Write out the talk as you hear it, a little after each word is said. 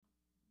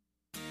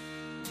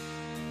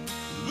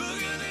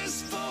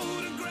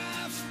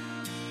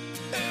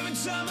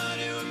What's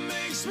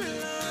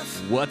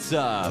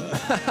up?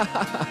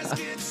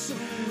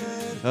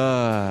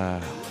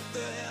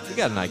 We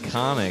got an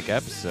iconic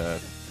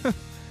episode.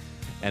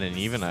 And an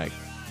even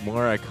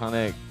more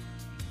iconic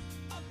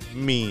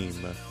meme.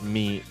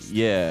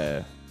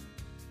 Yeah.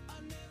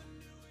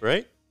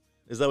 Right?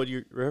 Is that what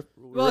you're...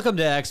 Welcome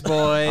to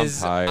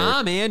X-Boys. I'm tired.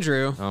 I'm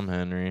Andrew. I'm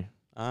Henry.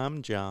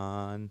 I'm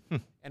John.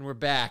 And we're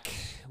back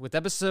with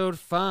episode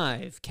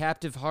 5,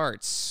 Captive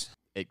Hearts.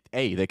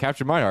 Hey, they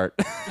captured my heart.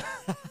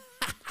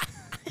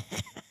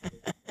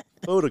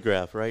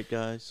 Photograph, right, It's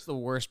guys? the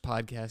worst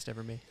podcast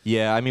ever made.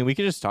 Yeah, I mean, we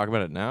could just talk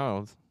about it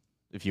now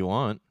if you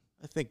want.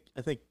 I think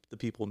the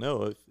people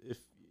know. If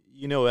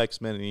you know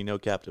X-Men and you know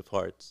Captive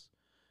Hearts,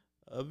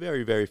 a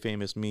very, very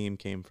famous meme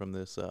came from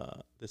this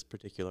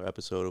particular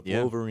episode of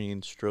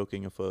Wolverine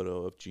stroking a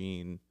photo of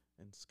Jean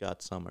and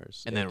Scott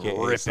Summers. And then aka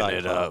ripping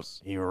it up.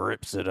 Cyclops. He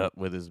rips it up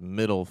with his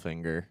middle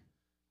finger.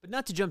 But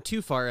not to jump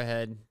too far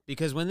ahead,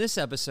 because when this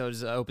episode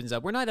opens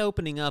up, we're not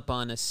opening up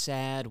on a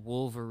sad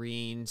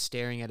Wolverine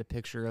staring at a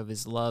picture of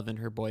his love and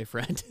her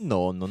boyfriend.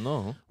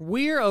 No.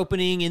 We're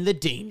opening in the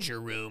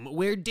danger room,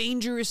 where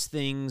dangerous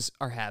things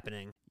are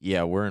happening.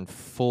 Yeah, we're in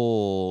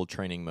full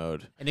training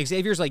mode. And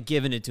Xavier's like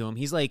giving it to him.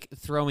 He's like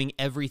throwing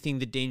everything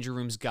the danger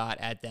room's got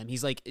at them.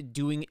 He's like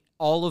doing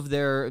all of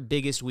their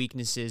biggest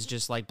weaknesses,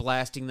 just like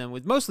blasting them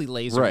with mostly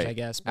lasers, Right. I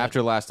guess. But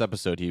After last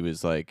episode,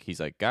 he's like,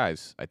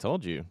 guys, I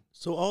told you.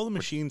 So all the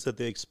machines that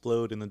they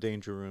explode in the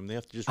danger room, they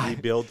have to just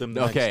rebuild them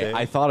the next Okay, day?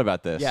 I thought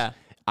about this. Yeah.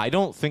 I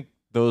don't think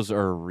those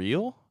are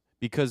real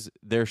because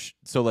they're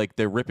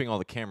they're ripping all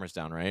the cameras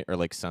down, right? Or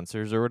like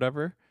sensors or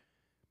whatever.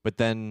 But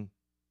then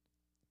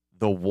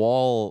the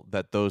wall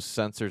that those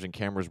sensors and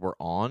cameras were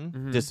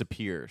on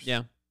disappears.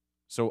 Yeah.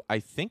 So I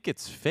think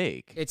it's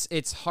fake.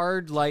 It's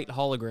hard light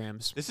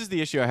holograms. This is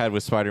the issue I had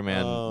with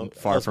Spider-Man I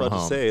Far was From about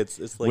Home. to say,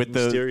 it's like with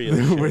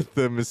Mysterio. the with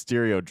the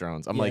Mysterio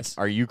drones. I'm like, Yes.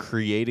 are you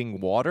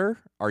creating water?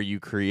 Are you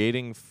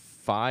creating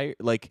fire?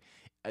 Like,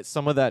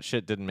 some of that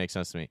shit didn't make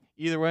sense to me.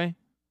 Either way,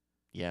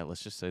 yeah,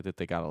 let's just say that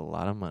they got a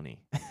lot of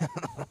money.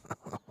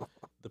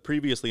 The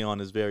previously on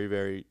is very,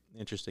 very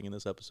interesting in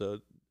this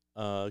episode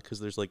because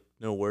there's like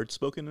no words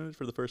spoken in it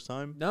for the first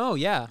time. No,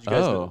 yeah. Did you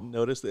guys Oh.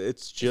 notice that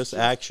it's just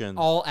action?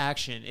 All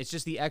action. It's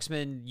just the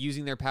X-Men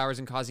using their powers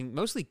and causing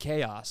mostly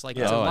chaos. Like,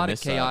 it's Yeah. a Oh, I lot of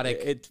missed that. chaotic.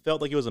 It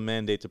felt like it was a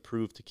mandate to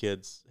prove to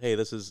kids, hey,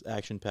 this is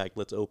action packed.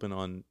 Let's open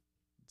on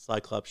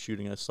Cyclops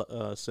shooting a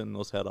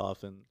Sentinel's head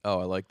off, and Oh,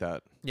 I like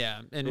that.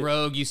 Yeah. And It-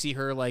 Rogue, you see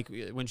her, like,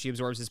 when she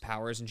absorbs his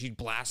powers, and she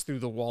blasts through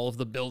the wall of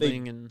the they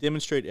building. And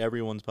demonstrate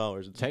everyone's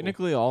powers. It's cool.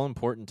 Technically, all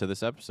important to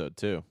this episode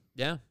too.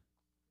 yeah.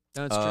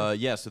 No, it's true.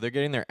 Yeah, so they're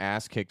getting their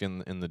ass kicked in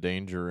the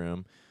danger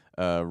room.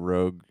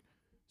 Rogue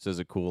says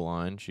a cool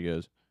line. She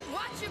goes,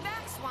 Watch your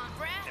back, swamp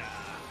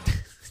rat.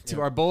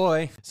 To our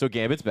boy. "So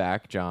Gambit's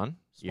back, John.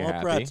 You're Swamp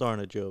happy?" rats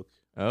aren't a joke.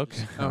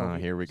 Okay. Oh,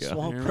 Here we go.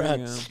 Swamp Here we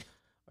rats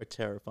are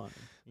terrifying.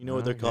 You know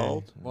what they're Okay.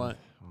 called? What?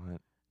 What?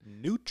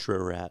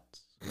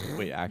 Nutra-rats.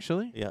 Wait,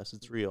 actually? Yes,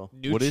 it's real.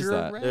 What is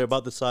that? Nutra-Rats? They're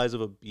about the size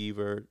of a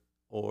beaver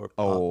or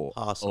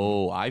possum.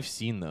 Oh, I've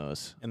seen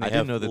those. And they I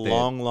have didn't know that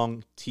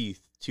long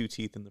teeth, 2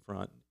 teeth in the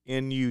front.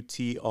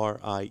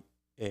 Nutria,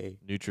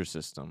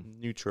 Nutrisystem.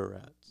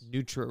 Nutra-rats.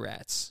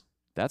 Nutra-Rats.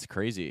 That's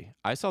crazy.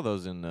 I saw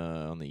those in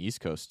on the East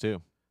Coast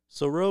too.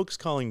 So Rogue's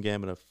calling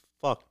Gambit a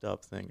fucked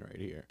up thing right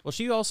here. Well,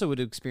 she also would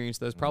experience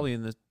those probably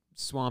in the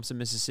swamps of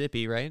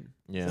Mississippi, right?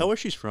 Yeah. Is that where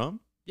she's from?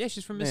 Yeah,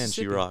 she's from Man,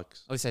 Mississippi. she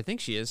rocks. At least I think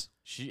she is.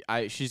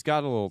 She's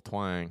got a little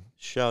twang.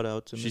 Shout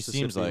out to She Mississippi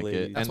seems like it.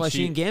 ladies. That's And why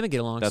she and Gambit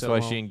get along That's so why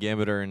well. she and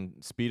Gambit are in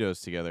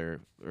Speedos together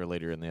or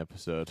later in the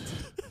episode.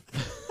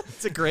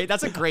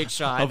 That's a great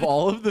shot. Of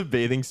all of the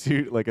bathing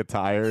suit like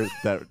attire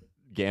that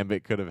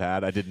Gambit could have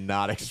had, I did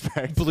not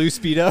expect Blue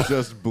Speedo.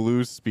 just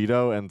blue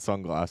Speedo and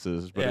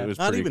sunglasses, but Yeah. it was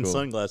Not pretty even cool.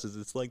 sunglasses.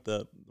 It's like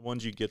the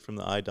ones you get from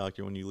the eye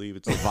doctor when you leave.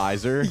 It's a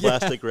Visor.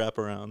 plastic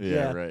wraparound. Yeah,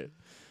 Yeah. right.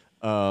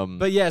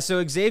 But yeah,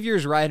 so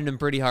Xavier's riding him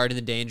pretty hard in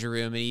the danger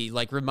room, and he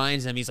like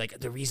reminds him, he's like,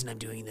 the reason I'm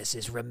doing this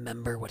is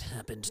remember what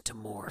happened to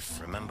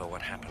Morph. Remember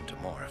what happened to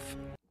Morph.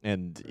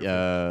 And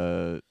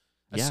A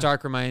yeah.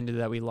 stark reminder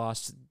that we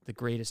lost the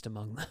greatest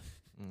among them.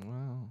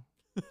 Wow.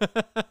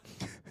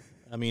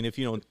 I mean, if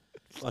you don't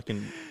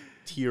fucking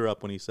tear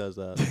up when he says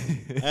that,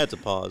 I had to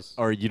pause.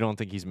 Or you don't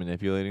think he's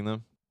manipulating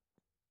them?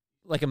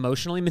 Like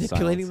emotionally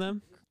manipulating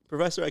them.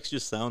 Professor X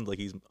just sounds like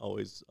he's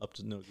always up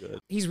to no good.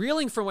 He's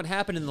reeling from what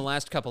happened in the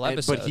last couple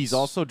episodes. But he's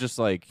also just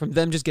like, from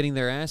them just getting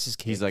their asses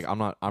kicked. he's like,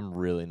 I'm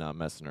really not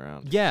messing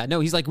around. yeah, no,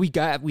 he's like, we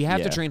have Yeah.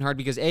 to train hard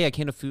because I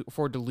can't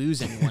afford to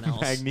lose anyone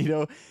else.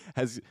 Magneto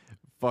has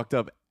fucked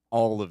up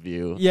all of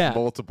you Yeah.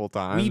 multiple We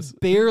times.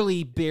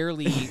 barely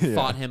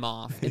fought him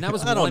off, and that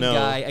was I don't one know.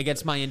 guy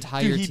against my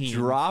entire Dude, he team.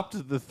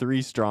 dropped the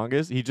 3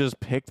 strongest. He just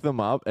picked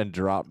them up and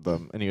dropped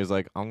them. And he was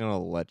like, I'm going to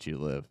let you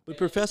live. But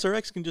Professor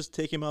X can just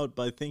take him out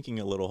by thinking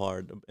a little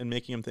hard and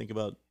making him think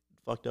about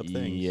fucked up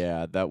things.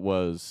 Yeah, that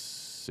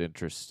was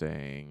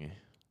interesting.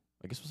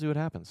 I guess we'll see what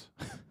happens.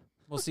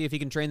 We'll see if he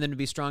can train them to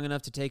be strong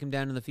enough to take him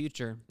down in the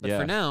future. But Yeah.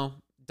 for now,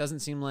 it doesn't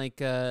seem like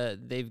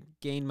they've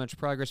gain much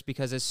progress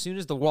because as soon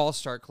as the walls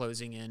start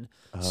closing in,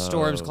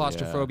 Storm's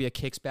claustrophobia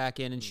kicks back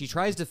in, and she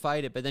tries to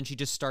fight it, but then she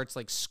just starts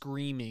like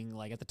screaming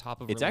like at the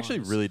top of her It's actually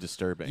lungs. really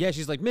disturbing. Yeah,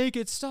 she's like, make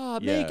it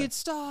stop, Yeah. make it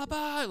stop,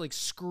 like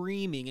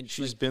screaming, and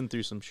She's like, been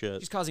through some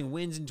shit. she's causing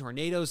winds and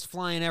tornadoes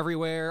flying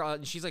everywhere.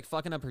 And she's like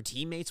fucking up her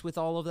teammates with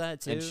all of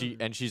that too.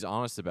 And she's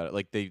honest about it.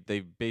 Like they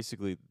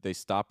basically they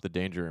stopped the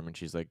danger room, and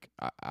she's like,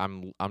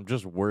 I'm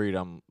just worried.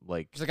 I'm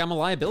like she's like, I'm a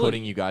liability.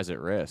 putting you guys at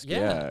risk.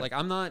 yeah, like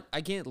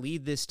I can't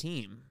lead this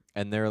team.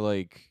 And they're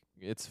like,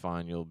 it's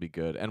fine, you'll be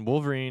good. And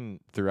Wolverine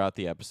throughout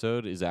the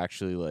episode is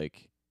actually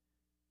like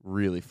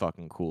really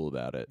fucking cool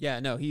about it. Yeah,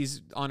 no,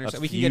 he's on her A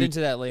side. We can few- get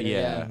into that later.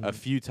 Yeah, Yeah, a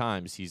few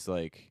times he's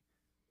like,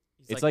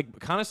 He's it's like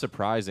kind of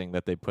surprising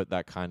that they put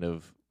that kind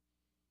of,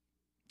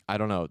 I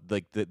don't know,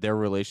 like their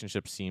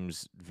relationship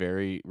seems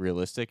very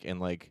realistic and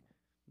like,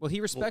 well,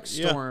 he respects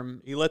yeah.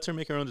 Storm. He lets her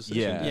make her own decisions.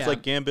 Yeah. It's Yeah.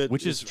 like Gambit,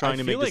 which is trying I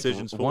to feel make like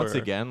decisions for once her.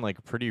 again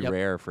like pretty Yep.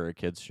 rare for a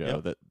kids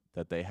show Yep.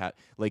 that they had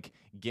like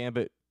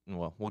Gambit.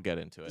 Well, we'll get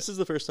into it. This is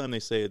the first time they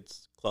say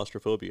it's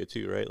claustrophobia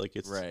too, right? Like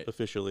it's Right.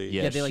 officially.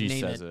 Yeah, they like she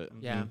name says it. it.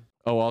 Yeah. Mhm.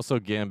 Oh, also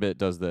Gambit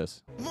does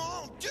this.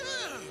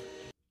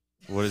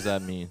 What does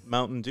that mean?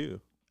 Mountain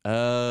Dew.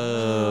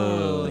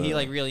 Oh, he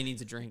like really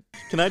needs a drink.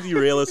 Can I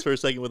derail us for a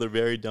second with a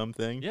very dumb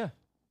thing? Yeah.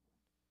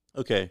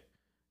 Okay.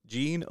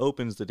 Jean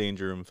opens the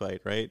Danger Room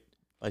fight, right?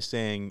 By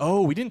saying,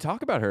 Oh, we didn't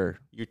talk about her.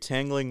 you're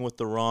tangling with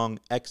the wrong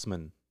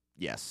X-Men.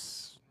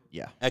 Yes.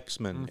 Yeah.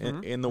 X-Men.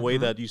 Mhm, In the way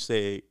mhm. that you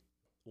say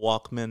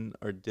Walkman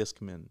or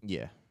Discman.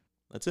 Yeah.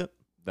 That's it.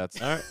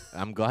 That's All right.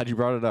 I'm glad you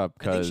brought it up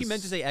I think because she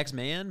meant to say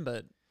X-Man,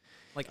 but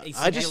like a I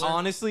just singular-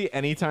 honestly,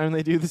 anytime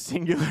they do the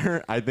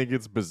singular, I think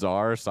it's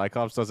bizarre.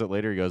 Cyclops does it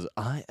later. He goes,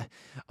 I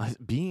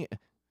being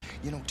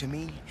You know, to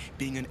me,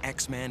 being an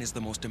X-Man is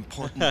the most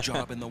important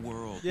job in the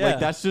world. Yeah, like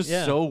that's just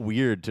yeah. so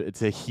weird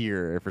to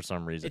hear for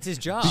some reason. It's his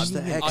job. He's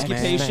the X-Man.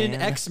 Occupation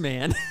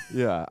X-Man.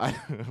 Yeah, I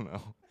don't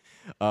know.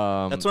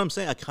 That's what I'm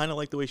saying. I kind of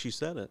like the way she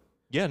said it.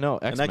 Yeah, no,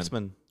 An X-Men.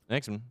 X-Men.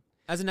 X-Men.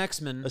 As an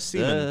X-Men. A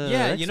seaman.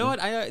 Yeah, you know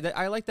X-Men. what?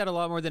 I like that a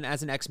lot more than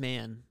as an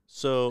X-Man.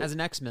 So As an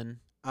X-Men.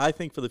 I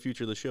think for the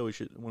future of the show, we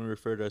should, when we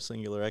refer to a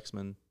singular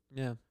X-Men,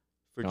 Yeah.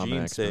 for I'm an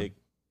Jean's X-Men. sake,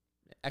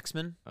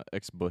 X-Men.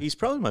 X-Bush. he's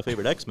probably my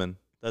favorite X-Men.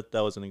 That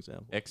was an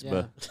example.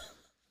 X-Bush.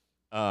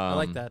 I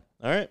like that.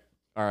 All right.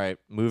 All right,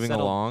 moving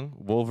Settled. along.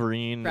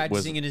 Wolverine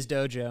Practicing was in his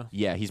dojo.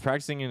 yeah, he's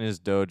practicing in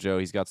his dojo.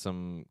 He's got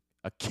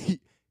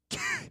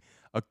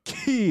a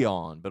key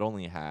on, but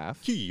only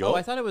half. Oh,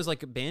 I thought it was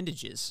like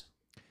bandages.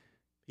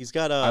 He's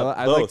got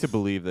I both. like to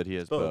believe that he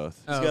has both.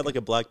 He's Oh, got okay. like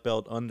a black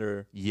belt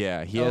under.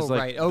 Yeah, he Oh, has like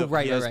right. Oh,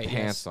 right, he has right,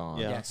 pants yes. on.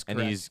 Yeah. Yes, and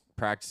correct. he's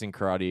practicing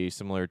karate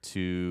similar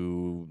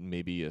to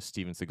maybe a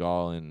Steven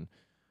Seagal and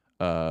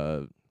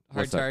Hard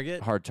what's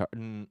that?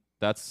 Target?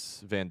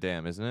 That's Van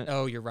Damme, isn't it?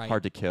 Oh, you're right.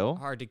 Hard to kill.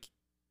 Hard to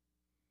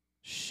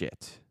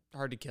Shit.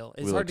 kill.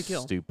 We It's hard look to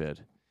kill.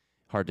 Stupid.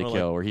 Hard to More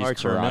kill, like where he's hard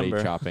to karate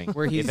remember. chopping.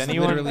 Where he's if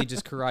anyone, literally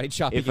just karate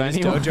chopping if in his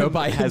anyone dojo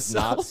by has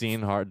himself. not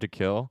seen Hard to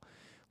Kill,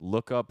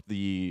 look up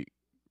the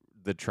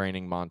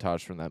training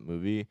montage from that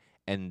movie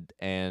and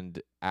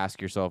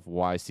ask yourself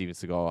why Steven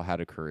Seagal had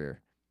a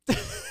career.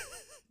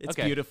 It's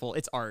Okay. beautiful.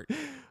 It's art.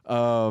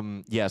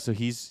 Yeah, so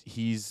he's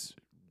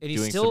And he's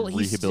doing still some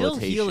he's still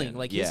rehabilitation. healing.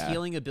 Like his Yeah.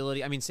 healing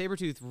ability. I mean,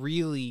 Sabretooth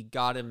really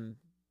got him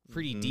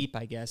pretty deep,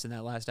 I guess, in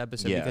that last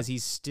episode Yeah. because he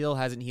still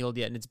hasn't healed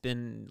yet, and it's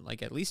been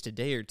like at least a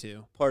day or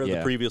two. Part of Yeah.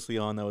 the previously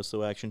on that was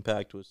so action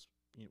packed was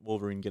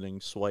Wolverine getting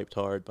swiped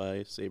hard by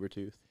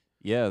Sabretooth.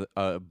 Yeah,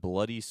 a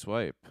bloody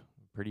swipe.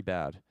 Pretty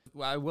bad.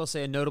 Well, I will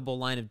say a notable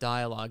line of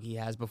dialogue he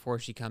has before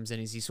she comes in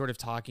is he's sort of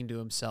talking to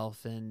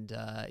himself, and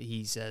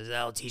he says,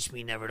 "That'll teach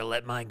me never to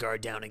let my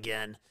guard down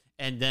again."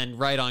 And then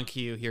right on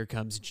cue, here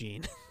comes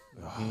Jean.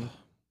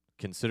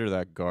 Consider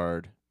that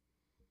guard,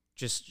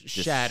 Just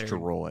shattered,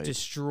 Destroyed.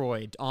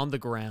 destroyed on the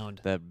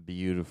ground. that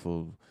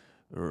beautiful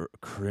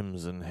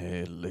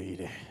crimson-haired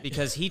lady.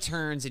 Because he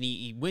turns and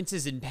he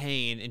winces in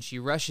pain, and she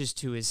rushes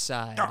to his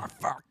side.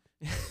 Fuck.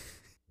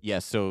 Yeah,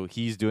 so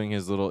he's doing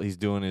his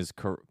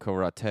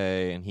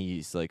karate, and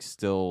he's like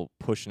still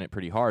pushing it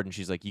pretty hard. And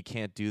she's like, "You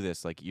can't do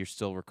this. Like you're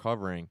still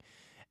recovering."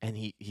 And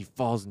he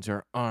falls into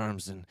her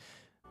arms, and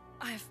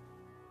I've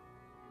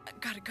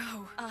gotta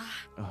go.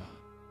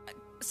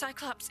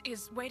 Cyclops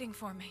is waiting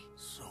for me.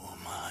 So am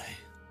I.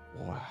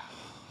 wow,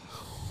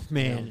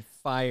 Man,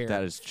 fire.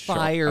 that is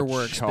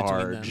fireworks a between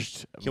them.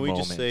 charged Can we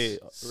just say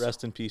moment.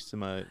 rest in peace to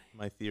my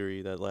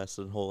theory that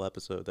lasted a whole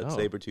episode that Oh.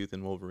 Sabretooth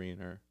and Wolverine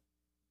are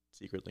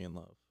secretly in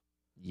love.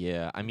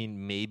 Yeah, I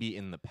mean, maybe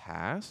in the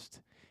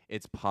past,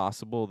 it's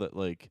possible that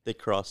like They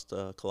crossed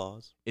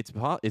claws. it's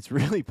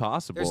really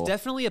possible. There's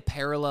definitely a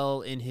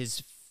parallel in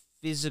his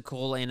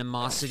physical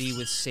animosity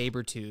with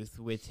Sabretooth,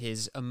 with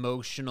his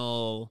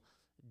emotional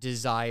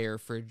desire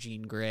for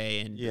Jean Grey,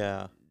 and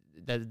Yeah.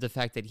 the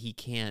fact that he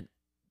can't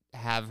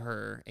have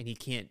her and he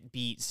can't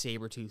beat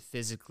Sabretooth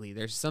physically.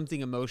 There's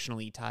something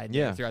emotionally tied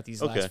there Yeah. through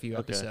these Okay, last few okay.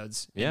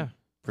 episodes. Yeah, and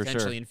for sure.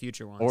 potentially in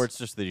future ones. Or it's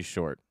just that he's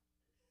short.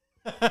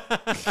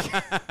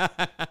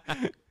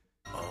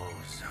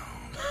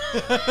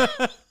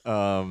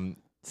 Ozone.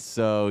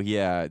 So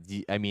yeah,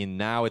 I mean,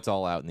 now it's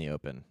all out in the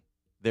open.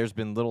 There's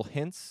been little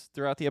hints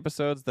throughout the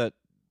episodes that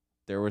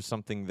there was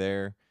something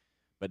there,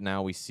 but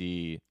now we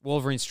see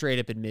Wolverine straight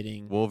up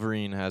admitting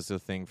Wolverine has a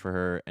thing for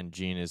her, and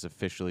Jean is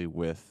officially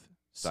with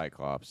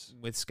Cyclops,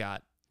 with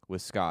Scott.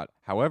 with Scott.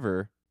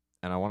 However,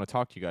 and I want to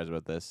talk to you guys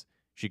about this,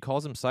 she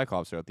calls him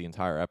Cyclops throughout the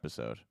entire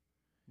episode.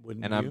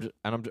 Wouldn't And you?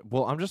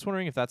 I'm just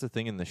wondering if that's a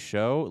thing in the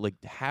show.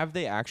 Like, have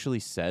they actually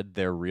said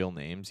their real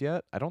names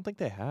yet? I don't think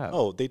they have.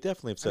 Oh, they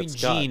definitely have I said mean,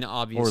 Scott. Jean, or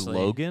obviously.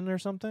 Logan or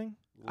something.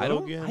 I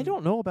Logan?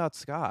 don't know about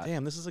Scott.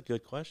 Damn, this is a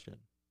good question.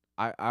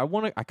 I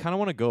kind of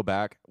want to go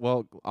back.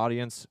 Well,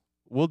 audience,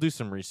 we'll do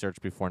some research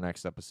before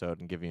next episode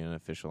and give you an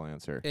official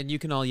answer. And you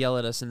can all yell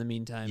at us in the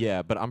meantime.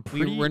 Yeah, but I'm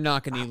pretty. We're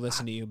not going to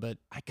listen to you, but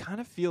I kind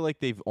of feel like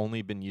they've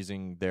only been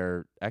using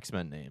their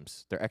X-Men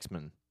names, their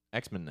X-Men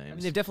names. I mean,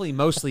 they've definitely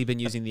mostly been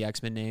using the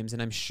X-Men names,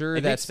 and I'm sure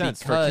It that's makes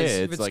sense for because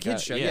kids, it's like, a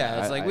kid's show.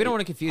 yeah, It's like we don't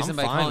want to confuse I'm them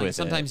by fine calling. with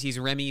Sometimes it. he's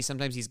Remy,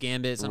 sometimes he's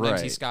Gambit,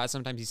 sometimes he's Right. Scott,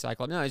 sometimes he's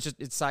Cyclops. No,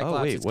 it's Cyclops.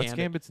 Oh wait, it's what's Gambit.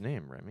 Gambit's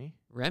name? Remy.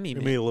 Remy.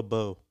 Remy man.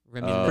 LeBeau.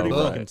 Remy. Oh, Pretty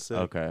LeBeau. fucking sick.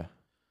 Okay.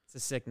 It's a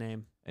sick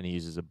name. And he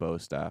uses a bow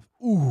staff.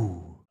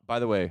 Ooh. By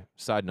the way,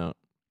 side note.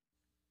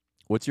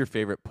 What's your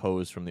favorite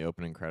pose from the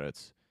opening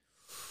credits?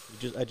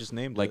 I just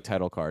named Like it.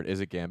 title card.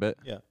 Is it Gambit?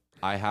 Yeah.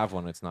 I have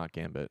one. It's not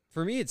Gambit.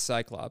 For me, it's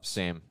Cyclops.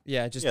 Same.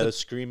 Yeah, just Yeah, the- the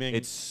screaming.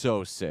 It's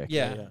so sick.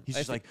 yeah. yeah. He's I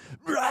just think-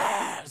 like.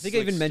 I think I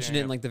even mentioned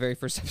it in like the very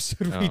first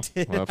episode we Oh,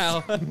 did. whoops. How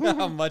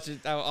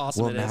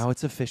awesome Well, it is. now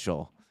it's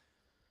official.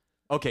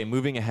 Okay,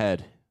 moving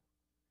ahead.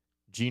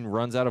 Jean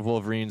runs out of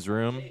Wolverine's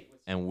room,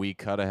 and we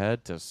cut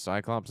ahead to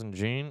Cyclops and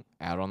Jean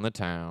out on the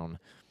town.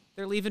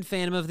 They're leaving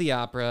Phantom of the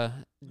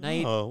Opera.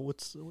 Night. Oh,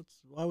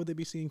 why would they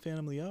be seeing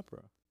Phantom of the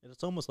Opera?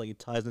 It's almost like it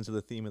ties into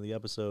the theme of the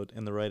episode,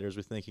 and the writers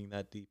were thinking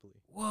that deeply.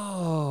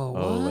 Whoa.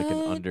 Oh, like an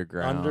what?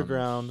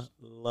 underground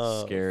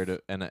love. scared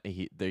of, and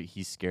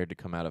he's scared to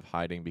come out of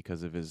hiding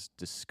because of his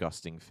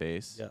disgusting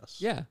face. Yes.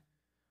 Yeah.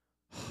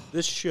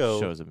 This show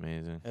Show's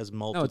amazing. has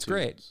multitudes. it's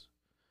great.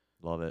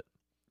 Love it.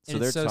 So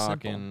And they're it's so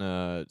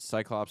talking.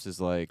 Cyclops is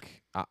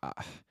like,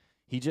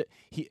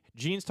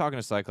 Jean's talking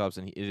to Cyclops,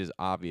 and it is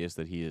obvious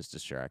that he is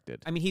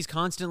distracted. I mean, he's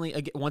constantly,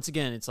 once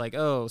again, it's like,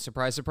 oh,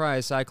 surprise,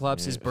 surprise,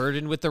 Cyclops is Yeah.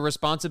 burdened with the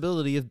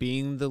responsibility of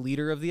being the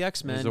leader of the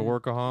X-Men. He's a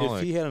workaholic.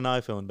 If he had an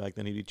iPhone back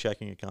then, he'd be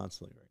checking it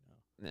constantly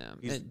right now.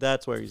 Yeah.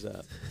 That's where he's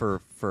at.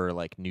 for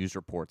like news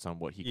reports on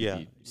what he could Yeah,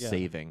 be yeah.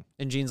 saving.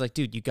 And Jean's like,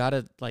 dude, you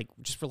gotta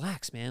just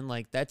relax, man.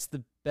 Like that's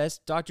the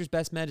best doctor's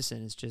best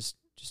medicine is just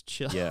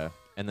chill. Yeah.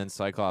 And then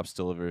Cyclops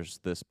delivers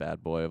this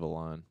bad boy of a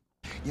line.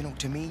 You know,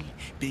 to me,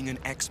 being an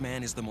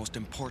X-Man is the most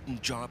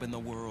important job in the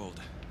world.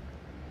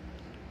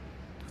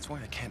 That's why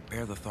I can't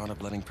bear the thought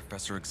of letting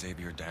Professor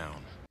Xavier down.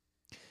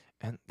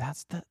 And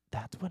that's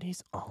what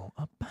he's all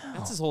about.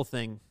 That's his whole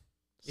thing.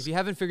 If you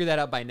haven't figured that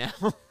out by now.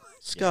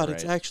 Scott, right.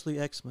 it's actually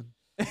X-Men.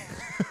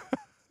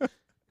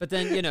 But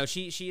then,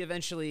 she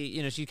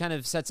eventually, she kind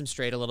of sets him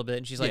straight a little bit.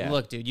 And she's like, Yeah.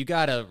 look, dude, you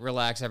got to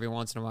relax every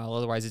once in a while.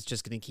 Otherwise, it's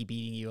just going to keep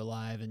eating you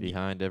alive. And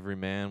Behind every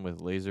man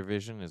with laser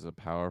vision is a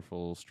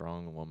powerful,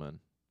 strong woman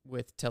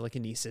with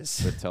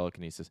telekinesis. with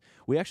telekinesis.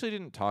 We actually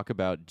didn't talk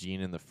about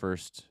Jean in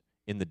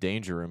the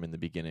danger room in the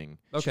beginning.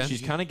 Okay.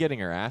 She's kind of getting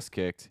her ass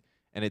kicked,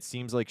 and it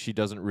seems like she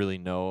doesn't really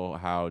know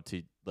how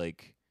to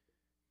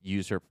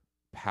use her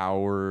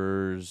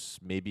powers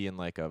maybe in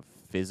like a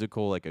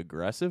physical, like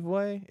aggressive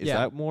way. Is Yeah.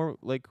 that more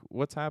like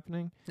what's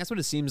happening? That's what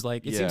it seems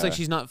like. It seems like Yeah.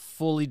 she's not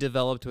fully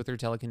developed with her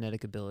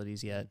telekinetic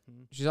abilities yet.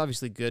 Mhm. She's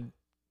obviously good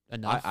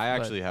enough. I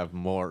but- actually have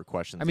more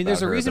questions. I mean, there's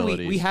about a her reason we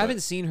abilities, haven't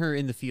but- seen her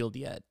in the field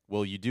yet.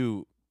 Well, you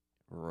do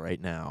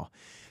right now.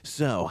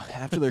 So,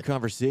 after their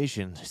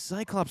conversation,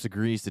 Cyclops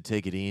agrees to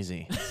take it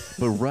easy.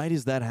 But right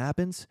as that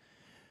happens,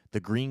 the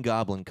Green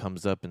Goblin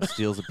comes up and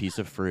steals a piece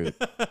of fruit.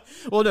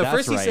 Well, no, That's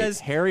first he right, says,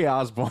 Harry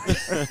Osborn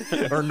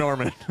or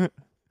Norman.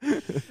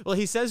 well,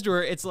 he says to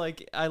her, it's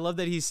like, I love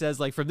that he says,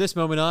 like, from this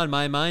moment on,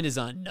 my mind is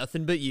on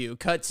nothing but you.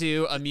 Cut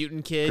to a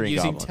mutant kid Green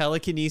using Goblin.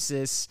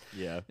 telekinesis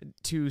Yeah.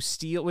 to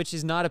steal, which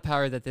is not a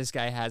power that this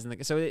guy has.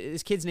 So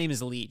this kid's name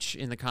is Leech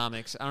in the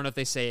comics. I don't know if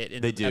they say it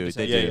in They the do, episode.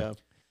 they Yeah, do. yeah.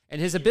 And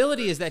his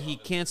ability is that he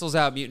cancels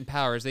out mutant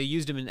powers. They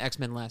used him in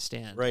X-Men Last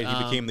Stand. Right,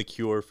 he became the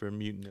cure for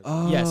mutant.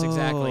 Yes,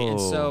 exactly. And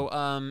Oh.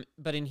 so,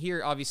 but in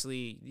here,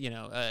 obviously,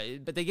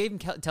 but they gave him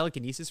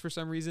telekinesis for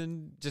some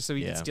reason, just so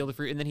he Yeah. could steal the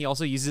fruit. And then he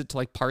also uses it to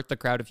like part the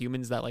crowd of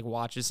humans that like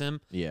watches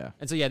him. Yeah.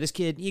 And so, yeah, this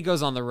kid, he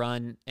goes on the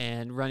run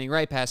and running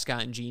right past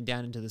Scott and Jean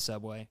down into the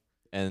subway.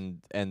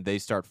 And they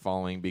start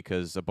falling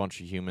because a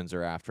bunch of humans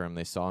are after him.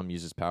 They saw him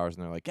use his powers,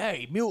 and they're like,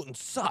 "Hey,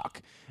 mutants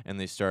suck!" And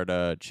they start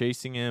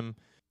chasing him.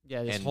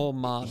 Yeah, this And whole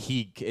mob.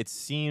 It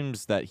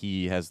seems that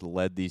he has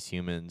led these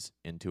humans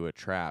into a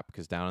trap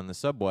because down in the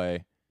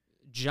subway,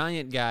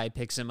 Giant guy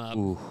picks him up.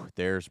 ooh,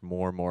 there's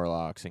more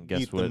Morlocks, and guess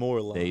Meet the what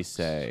Morlocks. they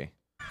say?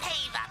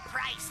 Pay the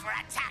price for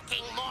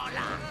attacking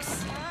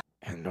Morlocks.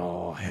 and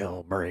all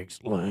hell breaks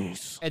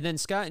loose. And then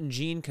Scott and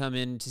Jean come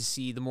in to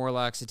see the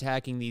Morlocks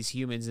attacking these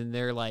humans, and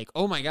they're like,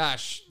 oh my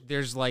gosh,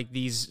 there's like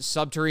these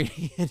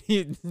subterranean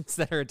mutants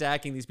that are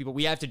attacking these people.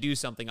 We have to do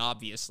something,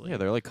 obviously. Yeah,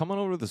 they're like, come on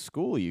over to the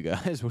school, you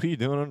guys. What are you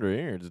doing under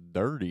here? It's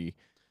dirty.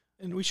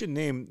 And we should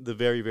name the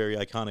very, very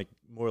iconic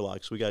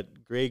Morlocks. We got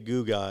Grey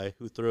Goo Guy,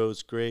 who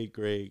throws gray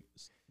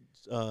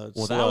Well,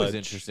 sludge. that was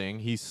interesting.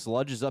 He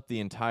sludges up the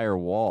entire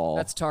wall.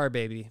 That's Tar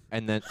Baby.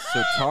 And then,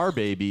 so Tar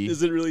Baby.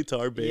 Is it really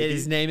Tar Baby? Yeah,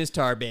 his name is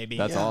Tar Baby.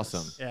 That's Yes.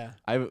 awesome.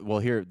 Yeah. Well,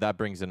 here, that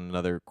brings in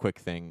another quick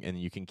thing, and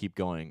you can keep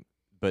going.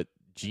 But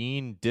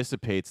Jean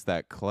dissipates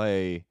that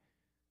clay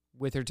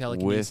With her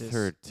telekinesis. with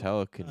her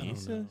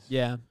telekinesis.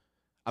 Yeah.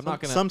 I'm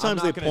not gonna.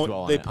 Sometimes I'm not they gonna point.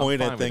 dwell on They it. I'm point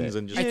fine at with things it.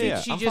 and just. I think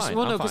Yeah, she I'm just fine,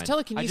 well, I'm no, because fine.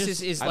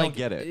 telekinesis is I like don't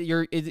get it.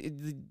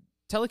 the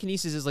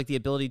telekinesis is like the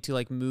ability to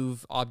like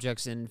move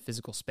objects in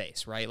physical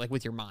space, right? Like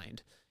with your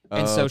mind.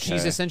 And so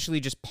she's Okay.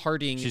 essentially just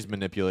parting She's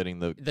manipulating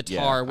the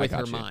tar I with her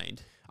got you.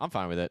 mind. I'm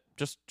fine with it.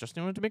 Just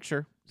wanted to make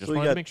sure. Just So we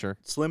wanted got to make sure.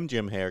 Slim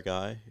Jim hair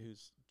guy,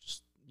 who's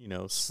just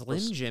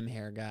Slim Jim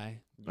hair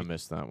guy. I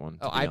missed that one.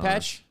 Oh, to be eye honest.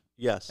 patch?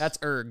 Yes, That's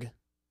Erg.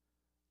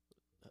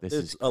 This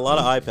There's is a lot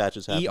of eye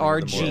patches happening. in the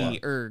ERG, Morlock.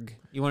 Erg.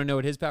 You want to know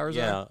what his powers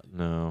Yeah, are?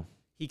 no.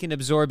 He can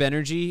absorb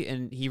energy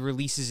and he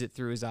releases it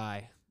through his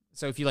eye.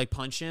 So if you like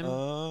punch him,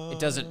 it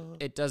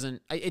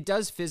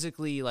does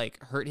physically like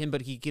hurt him,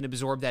 but he can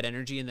absorb that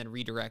energy and then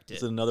redirect it.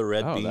 Is it another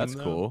red Oh, beam? that's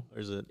though? cool. Or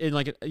is it?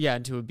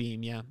 Into a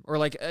beam, yeah. Or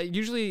like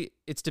usually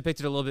it's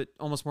depicted a little bit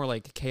almost more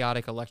like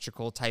chaotic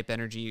electrical type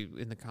energy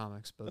in the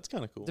comics, but That's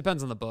kind of cool.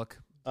 depends on the book,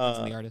 depends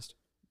on the artist.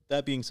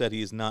 That being said,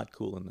 he is not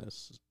cool in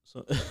this,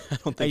 so I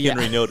don't think Yeah.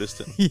 Henry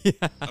noticed him.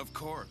 Yeah. Of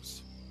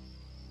course.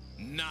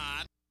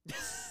 Not.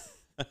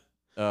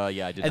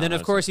 Yeah, I did. And then, not of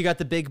notice course, you got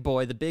the big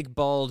boy, the big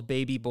bald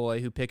baby boy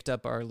who picked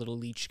up our little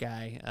leech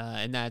guy,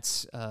 and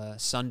that's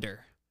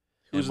Sunder.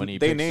 And when he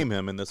They picks name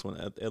him in this one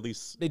at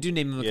least. They do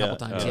name him a Yeah. couple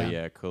times, Oh yeah.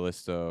 yeah,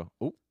 Callisto.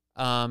 Oh,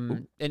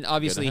 And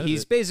obviously, ahead of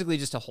he's it. basically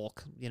just a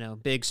Hulk,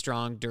 big,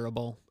 strong,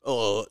 durable.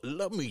 Oh,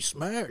 let me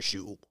smash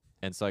you.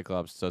 and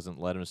Cyclops doesn't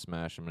let him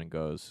smash him and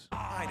goes.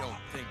 I don't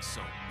think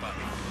so, buddy.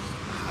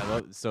 I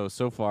love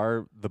so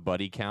far the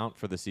buddy count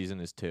for the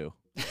season is 2.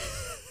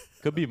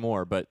 Could be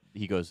more, but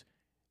he goes,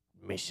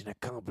 mission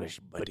accomplished,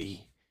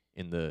 buddy.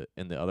 In the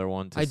other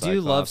one, to I do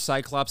love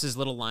Cyclops. Cyclops'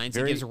 little lines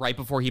Very- he gives right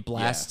before he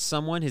blasts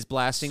someone, his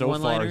blasting So far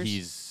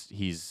one-liners.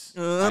 he's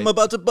I'm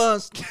about to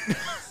bust.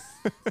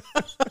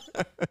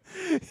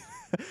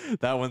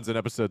 that one's in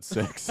episode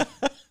 6.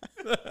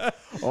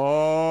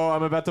 Oh,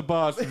 I'm about to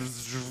bust.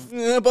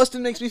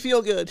 Busting makes me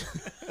feel good.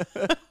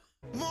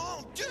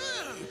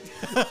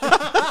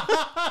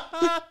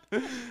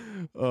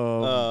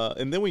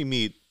 And then we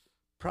meet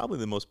probably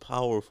the most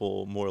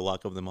powerful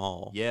Morlock of them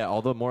all. Yeah,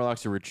 all the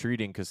Morlocks are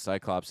retreating because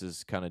Cyclops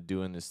is kind of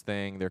doing this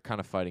thing. They're kind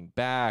of fighting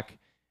back,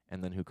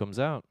 and then who comes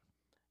out?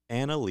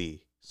 Anna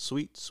Lee.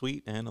 Sweet,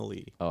 sweet Anna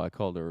Lee. Oh, I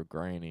called her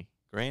Granny.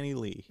 Granny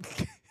Lee.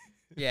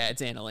 Yeah,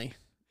 it's Anna Lee.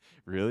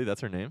 Really?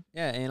 That's her name?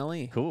 Yeah, Anna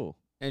Lee. Cool.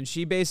 And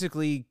she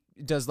basically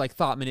does like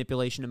thought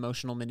manipulation,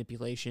 emotional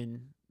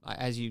manipulation.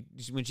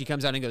 When she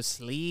comes out and goes,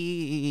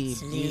 sleep.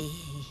 Sleep.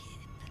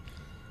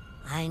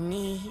 I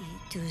need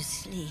to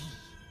sleep.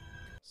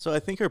 So I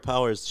think her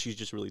power is she's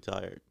just really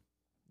tired.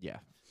 Yeah.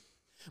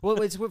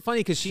 Well, it's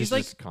funny because she's She's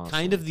like just kind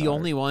constantly of the tired.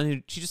 only one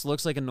who, she just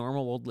looks like a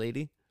normal old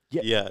lady.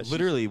 Yeah, she's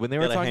Literally, when they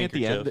were got a talking at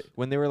the end, handkerchief.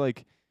 when they were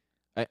like,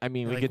 I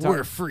mean, we Like, could we're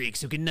talk.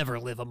 freaks who can never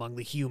live among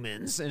the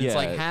humans, and it's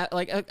like Yeah.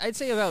 I'd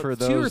say about For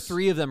 2 or those-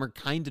 3 of them are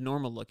kind of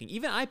normal looking.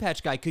 Even Eye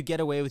Patch Guy could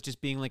get away with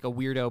just being like a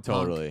weirdo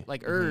Totally. punk.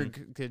 Like Mhm.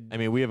 Erg could. I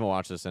mean, we haven't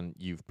watched this, and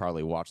you've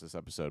probably watched this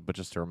episode, but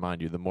just to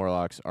remind you, the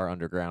Morlocks are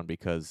underground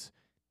because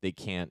they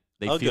can't.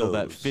 They feel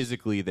that Uggos.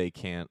 physically they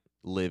can't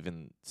live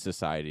in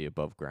society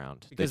above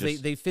ground. because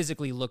just- they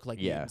physically look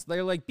like Yeah. mutants.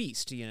 They're like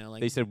Beast,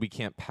 like they said we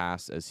can't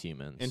pass as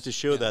humans. And to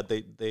show that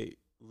they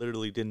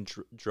literally didn't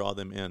draw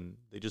them in.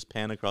 They just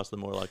pan across the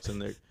Morlocks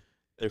and their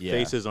Yeah.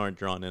 faces aren't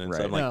drawn in. And so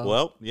I'm Right. like, No.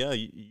 well, yeah,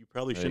 you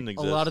probably shouldn't Like, a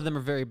exist. lot of them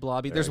are very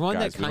blobby. They're There's like, one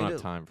 "Guys, that we don't kind have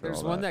of time for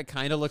there's all one that." that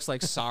kind of looks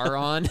like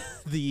Sauron,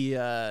 the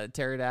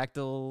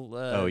pterodactyl.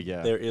 oh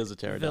yeah, There is a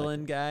pterodactyl.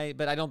 villain guy,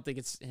 but I don't think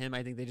it's him.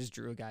 I think they just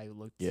drew a guy who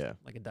looked Yeah.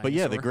 like a dinosaur. But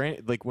yeah, the granny,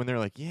 like when they're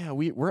like, "Yeah,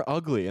 we're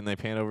ugly," and they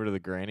pan over to the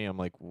granny, I'm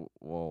like,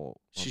 "Well,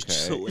 She's okay."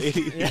 just a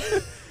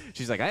lady.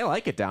 She's like, "I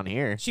like it down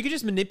here." She could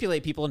just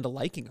manipulate people into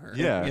liking her.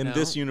 Yeah. you In know?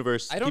 this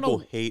universe, I don't people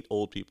know- hate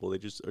old people. They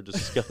just are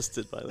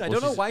disgusted by them. I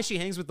don't know why she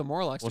hangs with the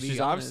Morlocks. Well, to be she's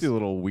honest. obviously a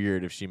little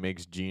weird if she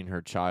makes Jean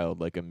her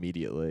child like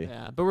immediately.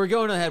 Yeah, but we're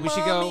going ahead. We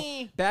should go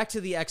back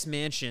to the X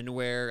Mansion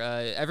where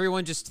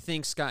everyone just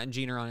thinks Scott and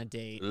Jean are on a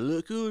date.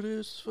 Look who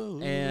this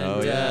photo. And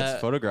Oh yeah, it's uh, a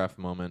photograph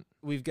moment.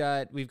 We've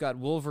got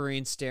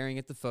Wolverine staring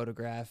at the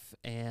photograph,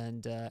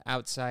 and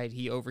outside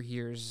he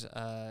overhears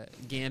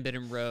Gambit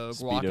and Rogue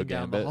Speedo walking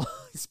down the Gambit. hall.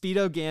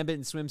 Speedo Gambit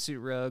and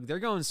Swimsuit Rogue. They're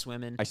going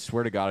swimming. I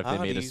swear to God, if they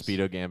made a Oddies.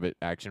 Speedo Gambit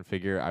action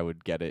figure, I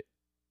would get it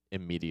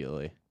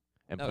immediately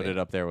and Oh, put yeah. it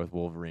up there with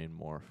Wolverine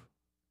morph.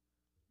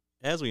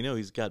 As we know,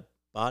 he's got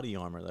body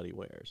armor that he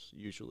wears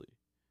usually.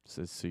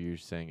 So you're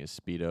saying his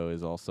Speedo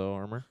is also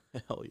armor?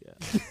 Hell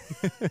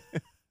yeah.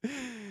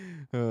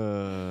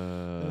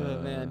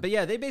 Oh, man. But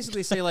yeah, they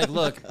basically say like,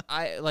 look,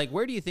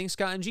 where do you think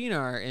Scott and Jean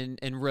are?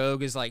 And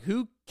Rogue is like,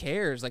 who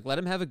cares? Like, let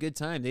them have a good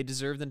time. They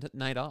deserve the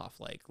night off.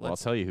 Like, Well, I'll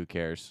tell you who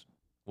cares.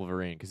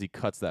 Wolverine, because he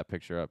cuts that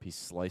picture up. He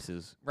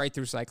slices. right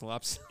through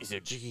Cyclops. He's a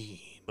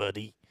G,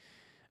 buddy.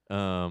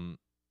 And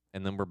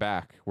then we're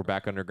back. We're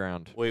back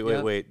underground.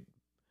 Wait.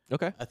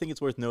 Okay. I think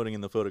it's worth noting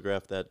in the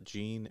photograph that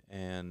Jean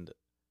and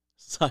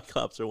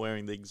Cyclops are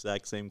wearing the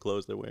exact same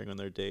clothes they're wearing on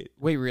their date.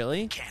 Wait,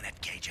 really? Can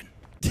it, Cajun?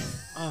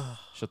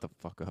 Shut the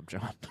fuck up,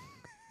 John.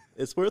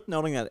 It's worth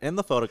noting that in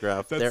the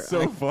photograph, That's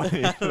so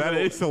funny. That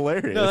is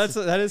hilarious. No,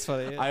 that is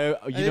funny. You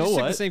They know just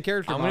took what? the same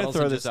character I'm gonna models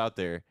throw and this just- out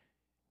there.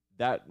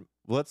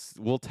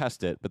 We'll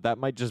test it, but that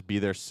might just be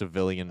their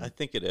civilian. I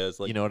think it is.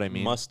 Like, You know what I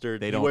mean? Mustard.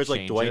 They He don't wears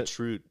like change Dwight it.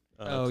 Schrute.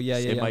 Oh, yeah.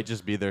 It might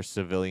just be their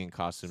civilian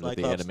costume that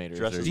the Cyclops animators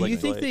dresses are Do you like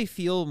think Dwight. they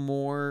feel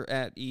more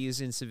at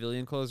ease in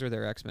civilian clothes or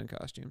their X-Men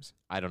costumes?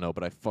 I don't know,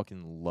 but I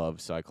fucking love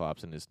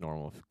Cyclops in his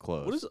normal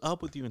clothes. What is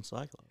up with you and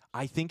Cyclops?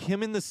 I think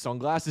him in the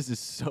sunglasses is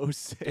so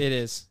sick. It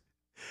is.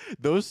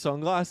 Those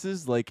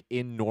sunglasses, like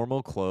in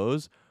normal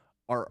clothes,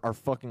 are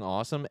fucking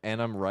awesome.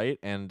 And I'm right.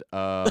 And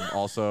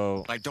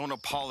also, I don't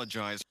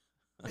apologize.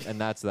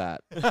 and that's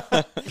that.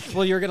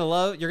 Well, you're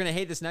gonna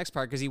hate this next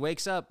part because he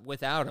wakes up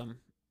without him.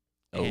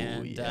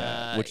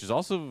 Which is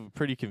also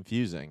pretty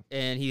confusing.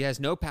 And he has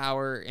no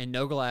power and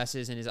no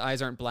glasses, and his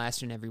eyes aren't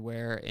blasting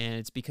everywhere. And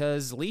it's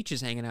because Leech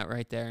is hanging out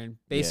right there, and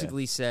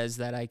basically says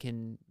that I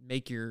can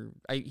make your.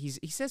 He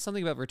says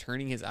something about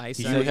returning his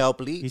eyesight. said-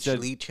 help Leech. he said-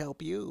 Leech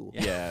help you.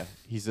 Yeah.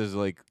 He says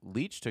like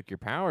Leech took your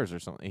powers or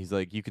something. He's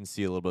like, you can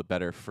see a little bit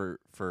better for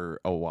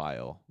a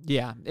while.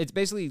 Yeah, it's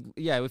basically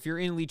if you're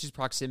in Leech's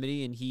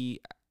proximity, and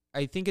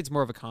I think it's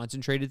more of a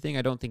concentrated thing.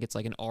 I don't think it's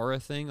like an aura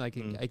thing. Like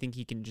I think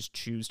he can just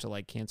choose to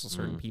like cancel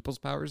certain people's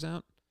powers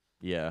out.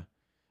 Yeah.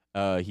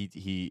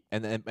 He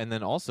and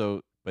then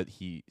also, but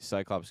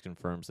Cyclops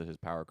confirms that his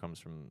power comes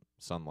from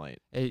sunlight.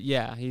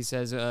 He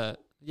says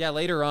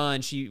later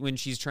on when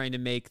she's trying to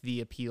make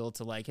the appeal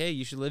to like, hey,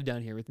 you should live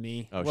down here with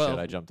me. Oh well, shit,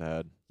 I jumped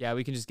ahead. Yeah,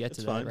 we can just get It's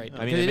to fine. that right I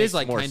now. I mean, Because it it is makes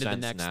like more kind of the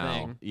sense next now.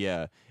 thing.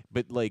 Yeah,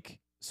 but like,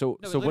 so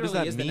No, it what does literally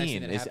that is the next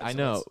thing mean? that Is I happens, so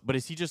know, it's- but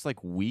is he just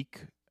like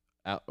weak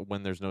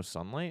when there's no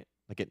sunlight,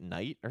 like at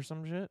night or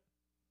some shit?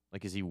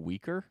 Like, is he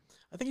weaker?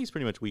 I think he's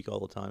pretty much weak all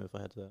the time. If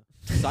I had to.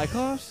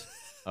 Cyclops?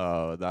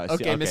 Oh, that's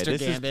Okay, Mr.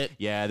 This Gambit.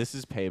 this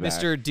is payback.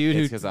 Mr. Dude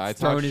who because I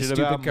throwing talked his shit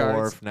stupid about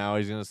cards. Morph. Now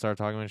he's gonna start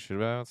talking about shit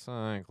about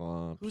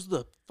Cyclops. Who's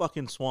the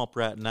fucking swamp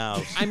rat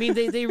now? I mean,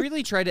 they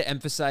really try to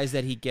emphasize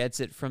that he gets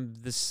it from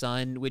the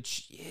sun,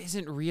 which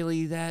isn't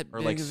really that Or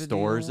big like of a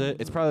stores deal. it.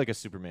 It's probably like a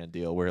Superman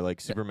deal where like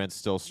Superman's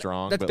still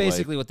strong. That's but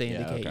basically like, what they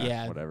indicate, okay,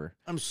 yeah. whatever.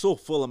 I'm so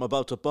full. I'm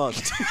about to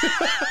bust.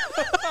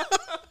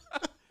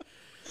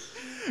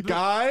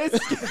 Guys,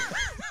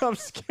 I'm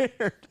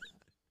scared.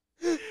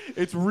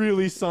 It's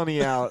really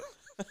sunny out.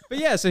 But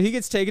yeah, so he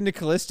gets taken to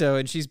Callisto,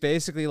 and she's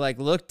basically like,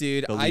 "Look,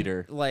 dude, The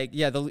leader.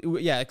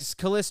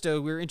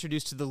 Callisto. We're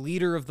introduced to the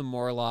leader of the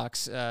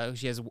Morlocks.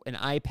 She has an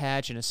eye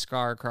patch and a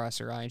scar across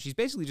her eye, and she's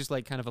basically just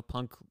like kind of a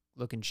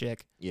punk-looking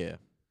chick. Yeah.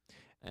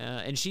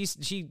 And she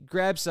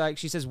grabs Cyclops.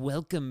 She says,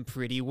 "Welcome,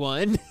 pretty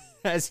one,"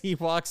 as he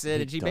walks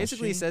in, and she Does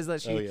basically she? says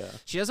that Oh, yeah.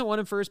 she doesn't want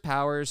him for his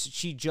powers.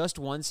 She just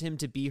wants him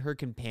to be her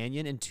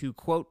companion and to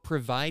quote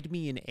provide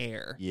me an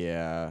heir,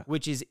 Yeah.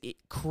 which is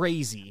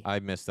crazy. I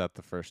missed that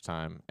the first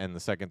time, and the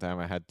second time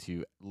I had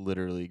to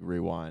literally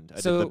rewind. I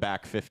So- did the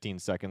back 15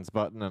 seconds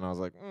button, and I was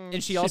like,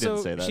 And she didn't say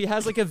also that. she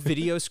has like a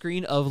video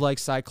screen of like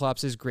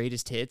Cyclops'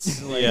 greatest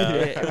hits. Like, Yeah.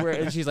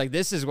 and she's like,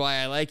 "This is why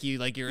I like you.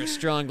 Like you're a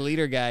strong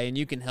leader guy, and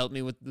you can help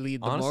me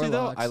lead the Honestly, though,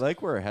 Morlocks. I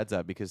like where her head's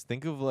at because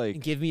think of like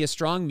Give me a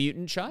strong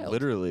mutant child."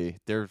 literally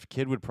their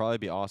kid would probably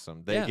be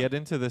awesome. They Yeah. get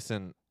into this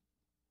in.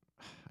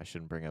 I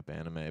shouldn't bring up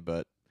anime,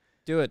 but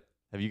Do it.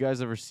 have you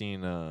guys ever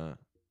seen?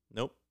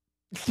 Nope.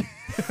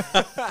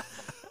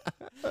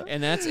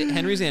 And that's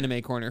Henry's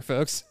anime corner,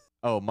 folks.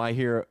 Oh, My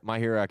Hero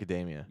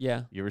Academia.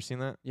 Yeah, You ever seen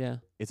that? yeah.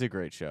 It's a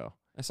great show.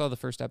 I saw the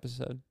first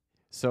episode.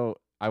 So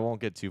I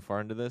won't get too far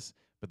into this,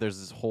 but there's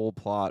this whole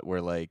plot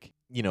where like,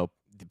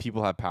 the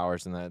people have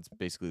powers and that's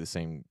basically the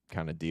same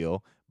kind of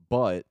deal.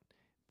 But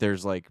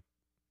there's like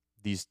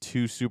these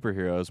two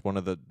superheroes, one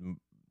of the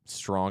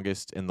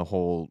strongest in the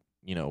whole,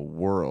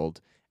 world,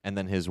 and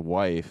then his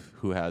wife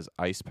who has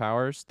ice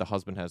powers. The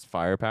husband has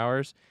fire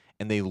powers,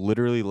 and they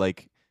literally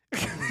like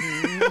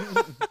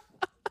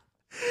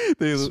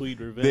Sweet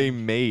revenge. they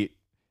mate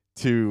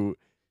to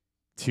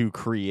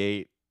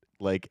create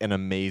like an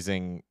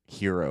amazing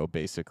hero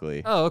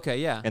basically. Oh, okay,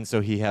 yeah. And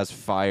so he has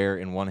fire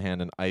in one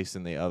hand and ice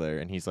in the other,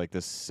 and he's like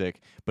this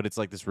sick, but it's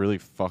like this really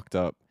fucked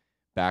up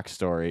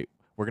backstory.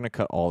 We're gonna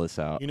cut all this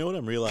out. You know what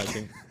I'm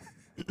realizing?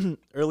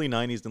 Early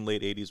 90s and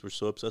late 80s were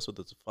so obsessed with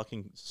the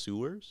fucking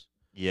sewers.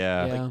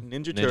 Yeah. Yeah. Like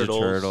Ninja Ninja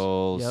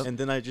Turtles. Yep. And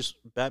then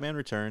Batman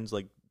Returns,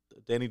 like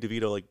Danny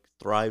DeVito, like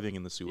thriving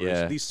in the sewers.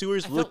 Yeah. These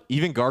sewers look.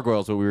 Even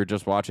Gargoyles, what we were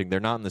just watching, they're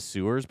not in the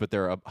sewers, but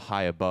they're up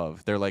high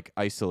above. They're like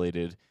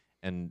isolated,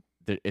 and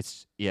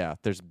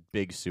there's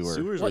big sewer.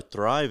 Sewers are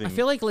thriving. I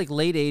feel like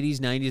late 80s,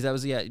 90s, that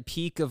was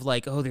peak of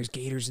like, oh, there's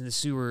gators in the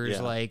sewers,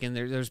 Yeah. like, and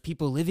there's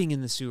people living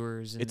in the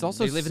sewers. And It's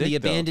also they live in the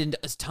sick, though. abandoned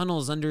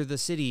tunnels under the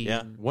city.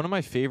 Yeah. and- One of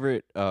my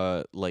favorite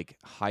like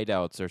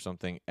hideouts or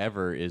something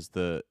ever is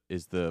the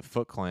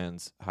Foot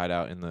Clan's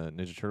hideout in the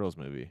Ninja Turtles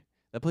movie.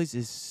 That place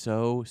is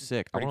so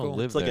sick. I Pretty want to cool.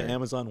 live it's like there. an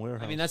Amazon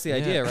warehouse. I mean, that's the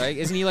idea, right?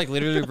 Isn't he like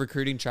literally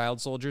recruiting child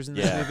soldiers in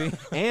this Yeah. movie?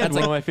 And That's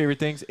one of my favorite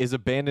things is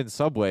abandoned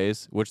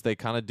subways, which they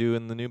kind of do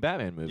in the new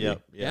Batman movie.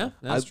 Yep. Yeah,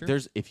 that's true.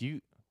 There's if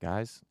you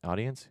guys,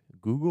 audience,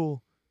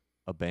 Google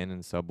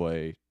abandoned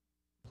subway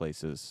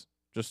places.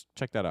 Just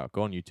check that out.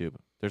 Go on YouTube.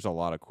 There's a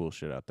lot of cool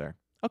shit out there.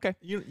 Okay.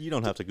 You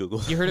don't have to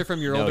Google. You heard it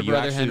from your No, older you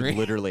brother, actually Henry.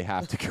 literally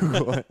have to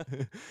Google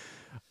it.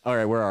 All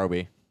right, where are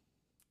we?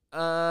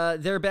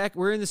 They're back.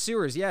 We're in the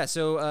sewers. Yeah.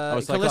 So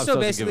Cyclops Callisto doesn't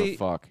basically,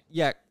 give a fuck.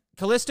 yeah.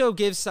 Callisto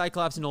gives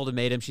Cyclops an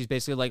ultimatum. She's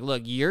basically like,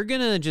 "Look, you're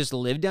gonna just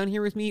live down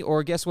here with me,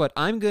 or guess what?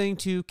 I'm going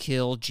to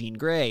kill Jean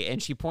Grey."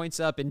 And she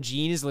points up, and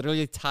Jean is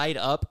literally tied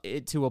up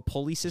to a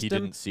pulley He system,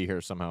 didn't see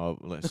her somehow.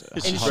 and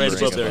She's she's right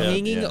just above their head,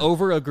 hanging yeah.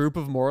 over a group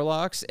of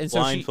Morlocks. And so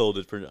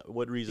Blindfolded for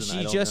what reason? I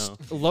she don't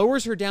just know.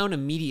 lowers her down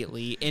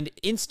immediately, and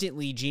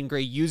instantly Jean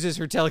Grey uses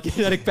her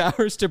telekinetic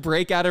powers to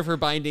break out of her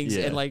bindings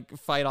Yeah. and like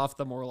fight off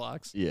the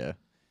Morlocks. Yeah.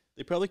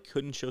 They probably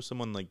couldn't show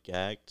someone like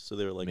gagged, so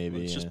they were like, Maybe,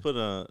 let's yeah. just put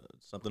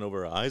something over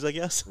her eyes, I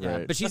guess. Yeah,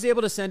 Right. but she's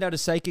able to send out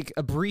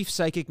a brief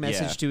psychic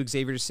message Yeah. to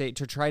Xavier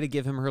to try to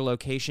give him her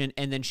location,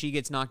 and then she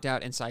gets knocked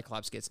out, and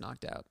Cyclops gets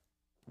knocked out.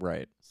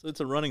 Right. So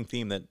it's a running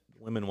theme that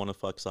women want to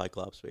fuck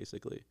Cyclops,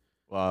 basically.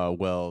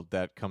 Well,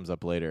 that comes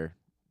up later.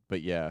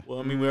 But yeah. Well,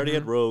 I mean, we already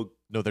had Rogue.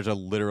 No, there's a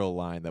literal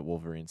line that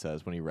Wolverine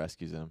says when he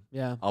rescues him.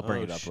 Yeah. I'll bring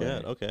Oh, it up shit,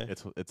 later. okay.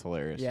 It's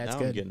hilarious. Yeah, it's Now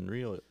good. I'm getting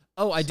real.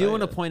 Oh, I do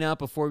want to excited. point out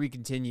before we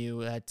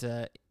continue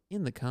that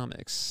in the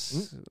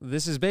comics,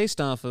 this is based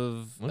off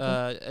of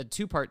Okay. a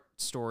two-part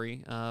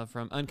story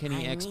from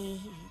Uncanny I X. need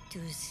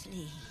to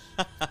sleep.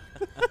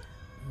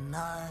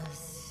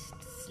 Must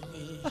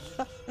sleep.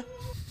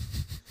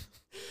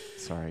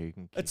 Sorry. You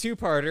can A keep-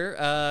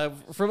 two-parter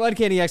from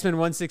Uncanny X-Men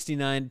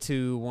 169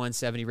 to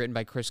 170, written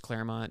by Chris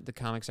Claremont. The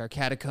comics are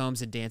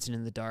Catacombs and Dancing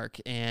in the Dark,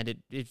 and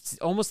it's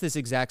almost this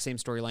exact same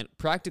storyline,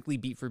 practically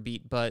beat for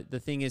beat, but the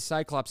thing is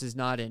Cyclops is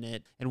not in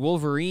it, and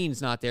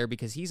Wolverine's not there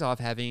because he's off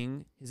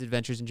having his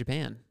adventures in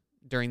Japan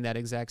during that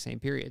exact same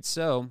period.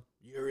 So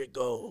Here it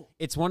go.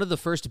 it's one of the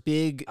first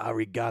big...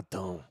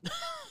 Arigato.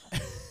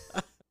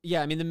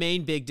 Yeah, I mean, the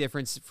main big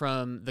difference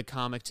from the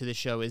comic to the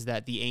show is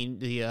that the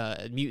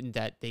mutant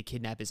that they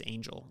kidnap is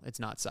Angel. It's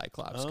not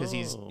Cyclops because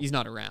Oh. he's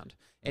not around.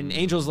 And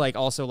Angel's like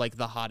also like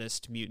the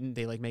hottest mutant.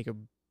 They like make a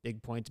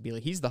big point to be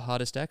like he's the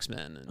hottest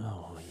X-Men. And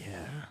Oh,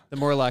 yeah. the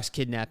Morlocks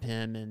kidnap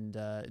him, and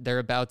they're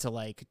about to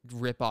like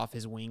rip off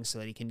his wings so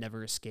that he can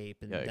never escape.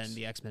 And Yikes. then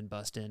the X-Men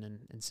bust in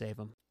and save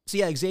him. So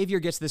yeah, Xavier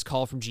gets this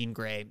call from Jean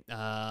Grey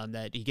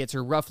that he gets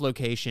her rough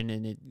location,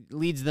 and it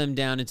leads them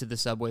down into the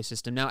subway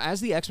system. Now,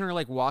 as the X-Men are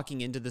like walking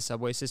into the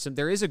subway system,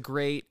 there is a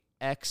great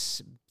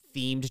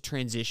X-themed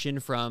transition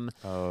from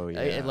Oh,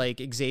 yeah.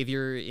 like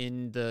Xavier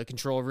in the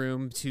control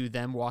room to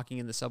them walking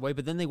in the subway.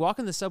 But then they walk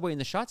in the subway, and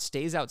the shot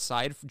stays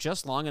outside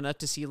just long enough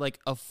to see like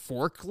a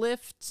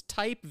forklift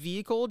type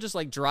vehicle just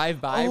like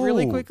drive by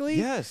really Oh, quickly.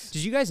 yes.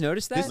 Did you guys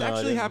notice that? This No, I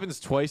actually didn't. happens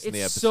twice in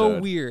the It's episode.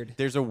 so weird.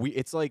 There's a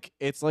it's like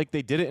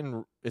they did it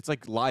in it's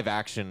like live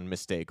action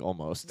mistake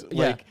almost.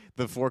 Yeah. Like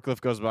the forklift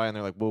goes by and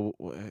they're like, well,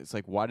 it's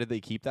like why did they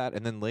keep that?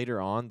 And then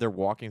later on they're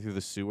walking through the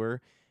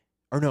sewer.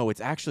 Or no,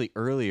 it's actually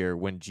earlier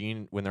when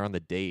they're on the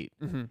date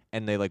Mhm.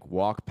 and they like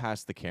walk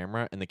past the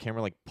camera and the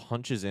camera like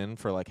punches in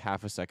for like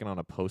half a second on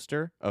a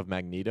poster of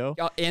Magneto.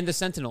 And the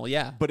Sentinel,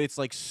 yeah. But it's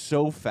like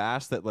so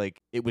fast that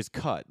like it was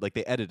cut, like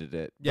they edited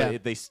it, Yeah.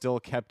 but they still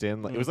kept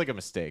in. Like, it was like a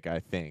mistake,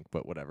 I think,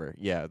 but whatever.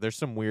 Yeah, there's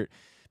some weird.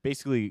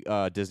 Basically,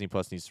 Disney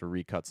Plus needs to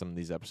recut some of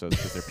these episodes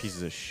because they're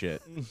pieces of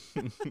shit.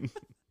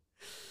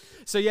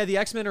 So yeah, the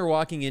X-Men are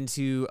walking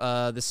into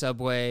the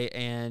subway,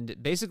 and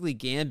basically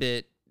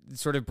Gambit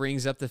sort of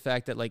brings up the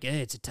fact that like,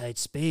 hey, it's a tight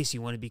space.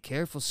 You want to be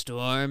careful,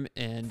 Storm.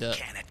 And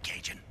Can it,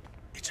 Cajun?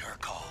 It's her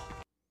call.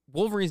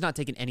 Wolverine's not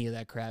taking any of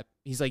that crap.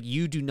 He's like,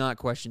 you do not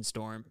question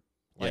Storm.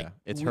 Like, Yeah,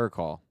 it's we- her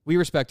call. We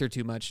respect her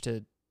too much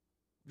to,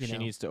 you She know.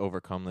 needs to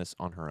overcome this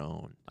on her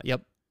own,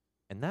 Yep.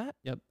 and that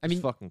Yep. I I mean,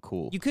 fucking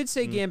cool. you could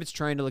say Gambit's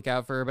trying to look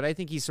out for her, but I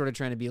think he's sort of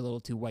trying to be a little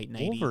too white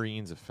knighty.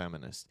 Wolverine's a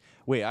feminist.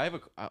 Wait, I have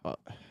a.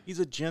 He's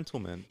a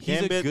gentleman. He's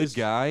Gambit a good is-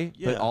 guy,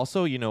 yeah. but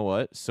also, you know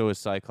what? So is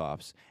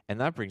Cyclops, and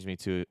that brings me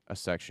to a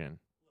section.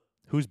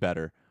 Who's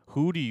better?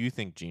 Who do you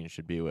think Jean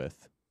should be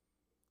with?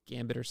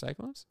 Gambit or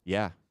Cyclops?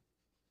 Yeah.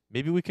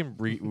 Maybe we can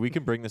we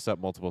can bring this up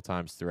multiple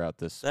times throughout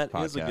this That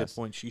podcast. is a good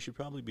point. She should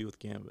probably be with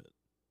Gambit.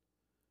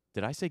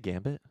 Did I say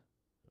Gambit?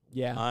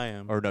 Yeah. I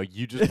am. Or no,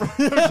 you just Well,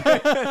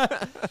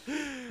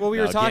 we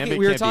No, were talking. Gambit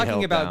We were can't be talking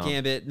held about down.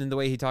 Gambit and the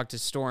way he talked to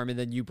Storm, and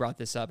then you brought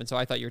this up, and so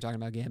I thought you were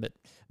talking about Gambit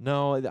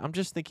No, I'm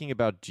just thinking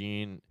about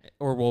Jean,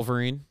 or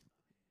Wolverine.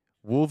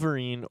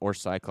 Wolverine or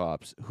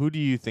Cyclops. Who do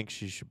you think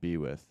she should be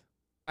with?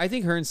 I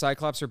think her and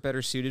Cyclops are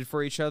better suited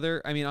for each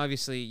other. I mean,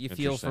 obviously, you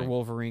feel for Interesting.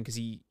 Wolverine because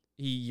he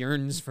He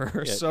yearns for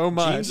her Yeah, so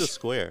much. Jean's a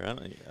square.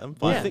 I'm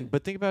Well, fine.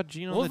 but think about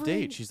Jean on the Wolverine-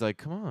 date. She's like,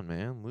 "Come on,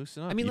 man,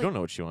 loosen up." I mean, you like- don't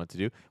know what she wanted to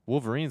do.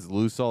 Wolverine's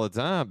loose all the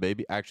time,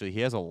 baby. Actually,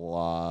 he has a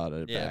lot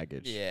of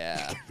baggage.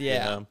 Yeah,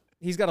 yeah.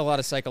 He's got a lot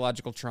of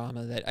psychological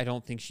trauma that I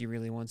don't think she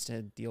really wants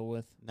to deal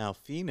with. Now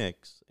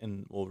Phoenix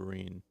and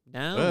Wolverine.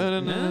 No,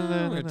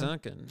 No. we're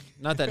talking.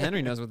 Not that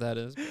Henry knows what that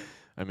is.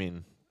 I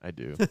mean, I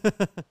do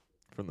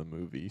from the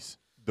movies.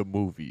 The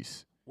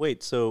movies.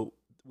 Wait, so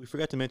we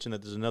forgot to mention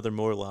that there's another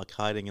Morlock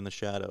hiding in the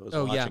shadows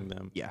Oh, yeah. watching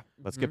them. Yeah.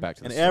 Let's get Mhm. back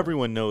to And the story.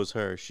 everyone knows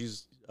her.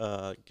 She's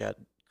got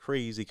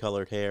crazy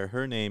colored hair.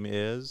 Her name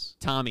is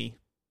Tommy.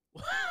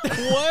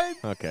 what?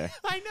 Okay.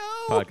 I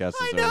know. Podcast is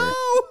I over. know.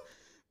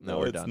 No,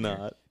 we're it's done here.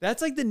 not.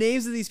 That's like the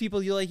names of these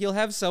people. You'll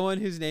have someone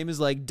whose name is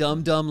like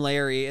Dumb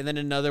Larry, and then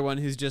another one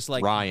who's just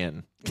like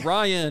Ryan.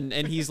 Ryan,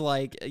 and he's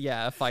like,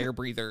 yeah, a fire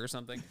breather or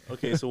something.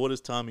 Okay, so what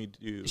does Tommy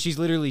do? She's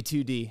literally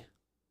 2D.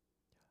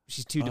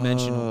 She's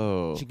 2-dimensional.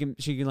 Oh.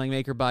 She can like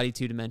make her body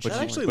 2-dimensional.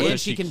 That actually and looks-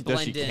 does she can does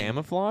blend she in.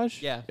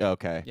 camouflage? Yeah.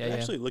 Okay. Yeah, It yeah.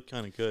 actually looked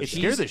kind of good. It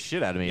scared the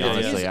shit out of me, Yeah, yeah.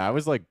 honestly. I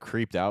was like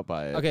creeped out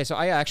by it. Okay, so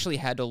I actually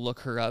had to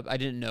look her up. I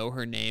didn't know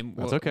her name.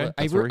 That's okay.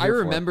 I That's what we're here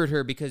for. remembered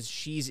her because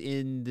she's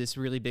in this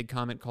really big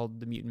comic called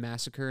The Mutant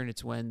Massacre, and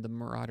it's when the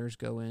Marauders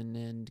go in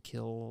and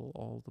kill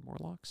all the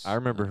Morlocks. I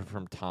remember her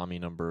from Tommy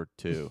number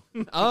 2.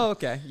 Oh,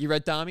 okay. You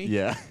read Tommy?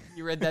 Yeah.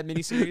 You read that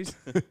miniseries?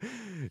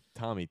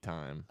 Tommy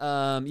time.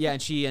 Yeah,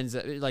 and she ends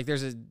up like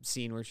there's a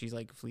scene where she's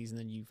like flees, and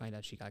then you find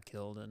out she got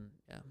killed, and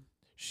yeah.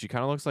 She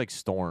kind of looks like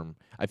Storm.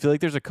 I feel like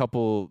there's a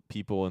couple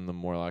people in the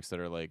Morlocks that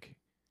are like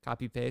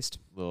Copy paste.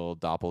 little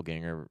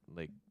doppelganger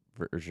like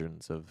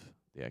versions of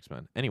the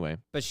X-Men. Anyway,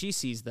 But she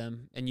sees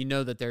them, and you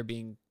know that they're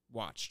being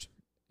watched.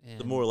 And,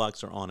 The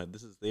Morlocks are on it.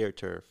 This is their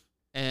turf.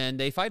 and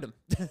they fight them.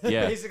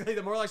 Yeah. Basically,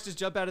 the Morlocks just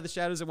jump out of the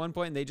shadows at one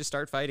point, and they just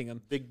start fighting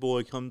them. Big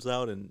Boy comes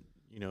out and,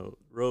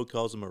 Rogue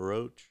calls him a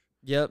roach.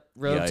 Yep.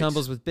 Rogue Yikes.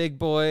 tumbles with Big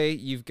Boy.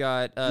 You've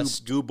got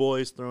Goo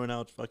Boy's throwing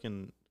out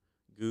fucking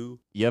goo.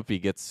 yep, he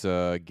gets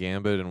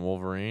Gambit and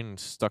Wolverine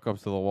stuck up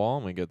to the wall,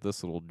 and we get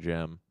this little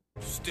gem.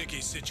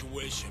 Sticky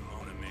situation,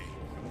 mon ami.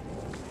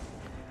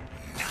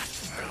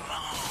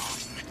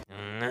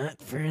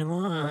 Not for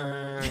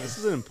long. This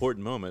is an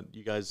important moment.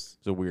 You guys,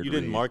 It's a weird. you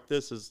didn't read. mark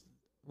this as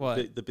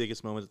what? the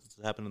biggest moment that's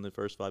happened in the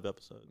first 5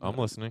 episodes. I'm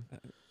listening.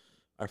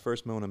 Our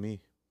first Mon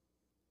Ami.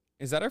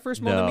 Is that our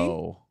first Mon Ami?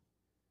 No.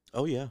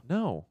 Oh, yeah.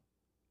 No.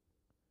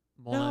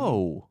 Mon Ami.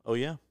 No. Oh,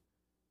 yeah.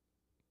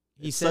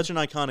 He It's said such an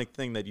iconic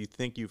thing that you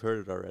think you've heard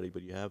it already,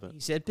 but you haven't. he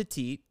said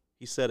petite.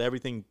 He said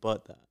everything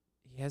but that.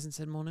 He hasn't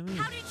said Mon Ami.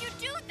 How did you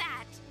do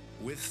that?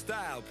 With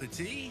style,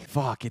 petit.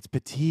 Fuck, it's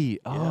Petite.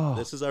 Yeah, Oh.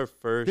 this is our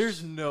first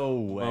There's no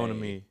way. Mon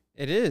Ami.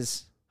 It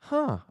is.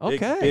 Huh.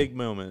 Big, Okay. big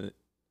moment.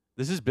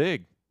 This is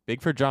big.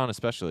 Big for John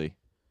especially.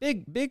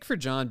 Big for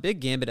John. Big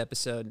Gambit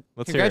episode.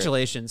 Let's hear it.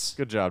 Congratulations.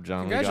 Good job,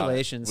 John.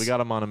 Congratulations. We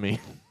got him on me.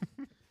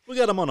 We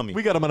got a Mon Ami.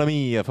 We got him on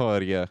me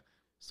for you.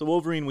 So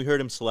Wolverine, we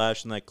heard him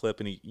slash in that clip,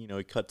 and he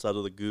cuts out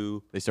of the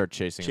goo, They start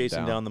chasing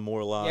him down the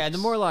Morlocks. Yeah, and the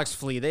Morlocks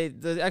flee.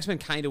 The X-Men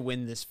kind of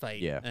win this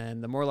fight. Yeah.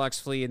 And the Morlocks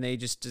flee, and they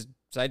just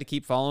decide to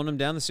keep following him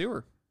down the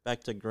sewer.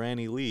 Back to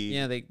Granny Lee.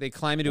 Yeah, they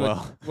climb into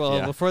Well, it. Well,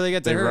 yeah. before they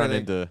get to They her, run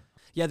into.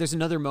 yeah, there's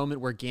another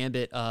moment where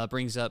Gambit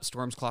brings up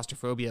Storm's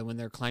claustrophobia when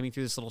they're climbing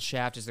through this little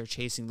shaft as they're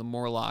chasing the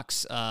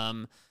Morlocks.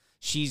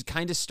 She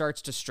kind of starts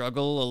to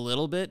struggle a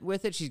little bit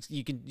with it.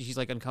 She's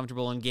like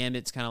uncomfortable, and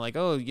Gambit's kind of like,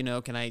 oh,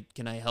 can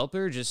I help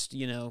her? Just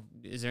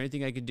is there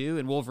anything I could do?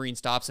 And Wolverine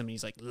stops him, and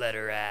he's like, let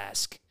her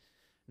ask.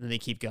 And then they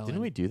keep going.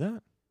 Didn't we do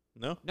that?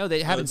 No? No,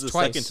 they haven't this is the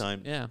twice. second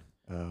time. Yeah.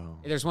 Oh.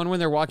 There's one when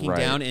they're walking Right.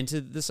 down into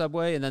the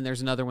subway, and then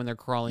there's another when they're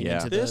crawling Yeah.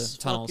 into This the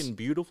tunnels. fucking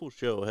beautiful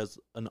show has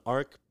an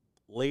arc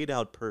laid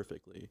out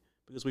perfectly.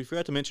 Because we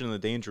forgot to mention in the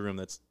Danger Room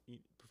that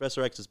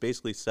Professor X is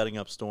basically setting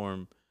up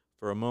Storm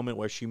for a moment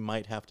where she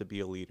might have to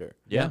be a leader.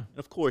 Yeah. And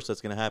of course,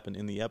 that's going to happen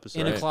in the episode.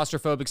 in a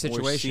claustrophobic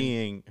situation. We're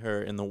seeing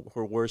her in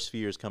her worst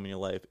fears coming to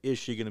life. Is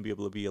she going to be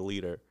able to be a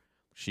leader?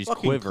 She's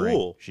Fucking quivering.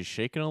 cool. She's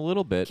shaking a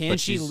little bit. Can but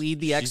she she's- lead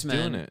the she's doing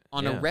X-Men it.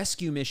 on Yeah. a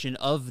rescue mission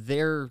of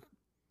their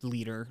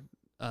leader,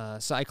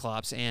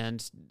 Cyclops,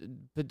 and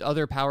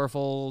other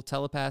powerful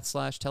telepath /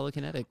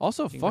 telekinetic?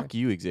 Also, Jean fuck Grey?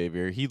 you,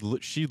 Xavier.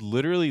 She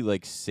literally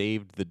like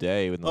saved the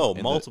day with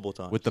Multiple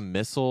times. with the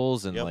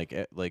missiles and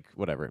Yep. like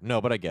whatever. No,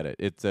 but I get it.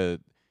 It's the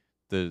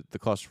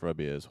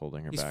claustrophobia is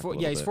holding her back.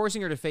 He's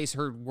forcing her to face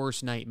her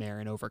worst nightmare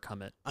and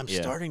overcome it. I'm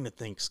Yeah. starting to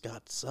think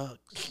Scott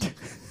sucks.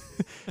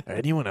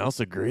 Anyone else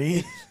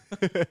agree?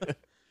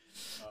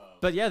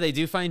 But yeah, they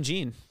do find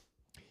Jean,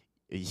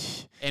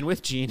 and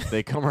with Jean,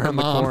 They come around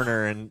the Mom.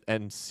 corner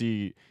and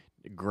see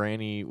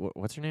Granny.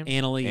 What's her name?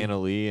 Annalie.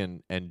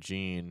 Annalie and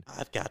Jean.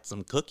 I've got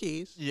some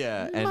cookies.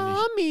 Yeah, and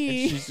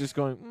Mommy. and she's just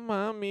going,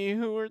 "Mommy,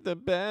 who are the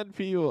bad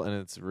people?" And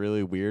it's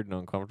really weird and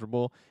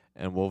uncomfortable.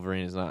 And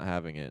Wolverine is not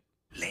having it.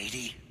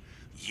 Lady,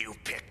 you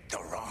picked the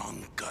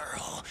wrong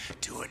girl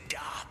to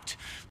adopt.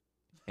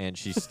 And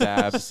she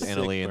stabs Sick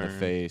Annalie in the burn.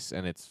 face,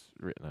 and it's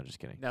no, just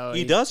kidding. No,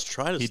 He does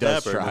try to He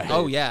stab does her. in the try. face.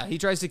 Oh yeah, he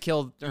tries to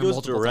kill her goes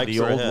multiple direct times.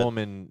 The to her old head.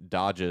 woman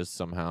dodges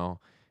somehow,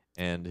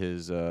 and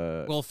his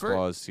Well,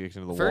 claws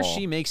sticking to the First, wall.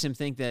 she makes him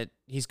think that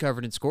he's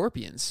covered in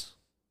scorpions.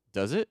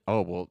 Does it?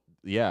 Oh, well,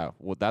 yeah.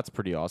 Well, that's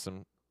pretty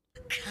awesome.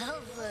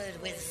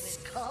 Covered with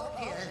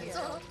scorpions.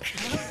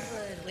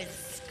 Covered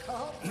with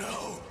scorpions.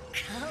 No!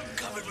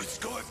 Covered with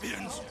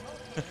scorpions!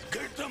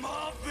 Get them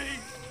off me!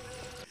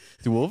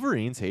 Do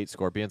Wolverines hate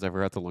scorpions? I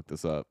forgot to look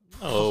this up.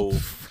 Oh,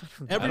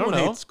 everyone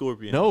know. hates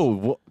scorpions.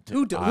 No,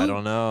 I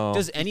don't know.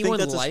 Does anyone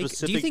that's a like? Do you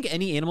specific- think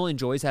any animal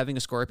enjoys having a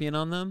scorpion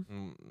on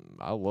them?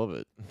 I love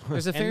it.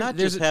 There's a and not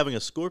there's just having a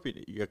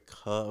scorpion, you're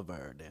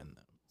covered in them.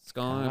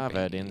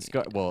 Covered in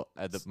Well,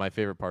 my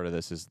favorite part of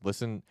this is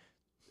listen.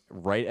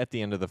 Right at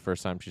the end of the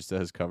first time she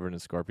says "covered in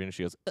scorpion,"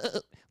 she goes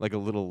like a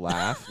little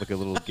laugh, like a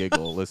little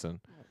giggle. Listen.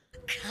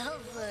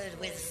 Covered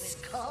with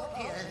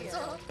scorpions.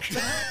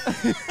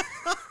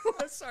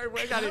 Sorry,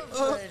 I got it.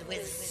 Covered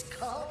with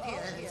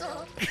scorpions.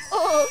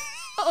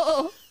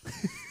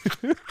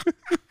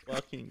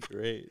 Fucking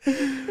great.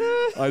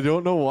 I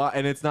don't know why,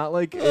 and it's not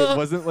like it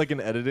wasn't like an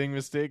editing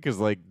mistake because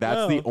like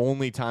that's the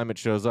only time it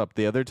shows up.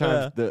 The other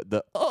times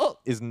the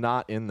is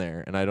not in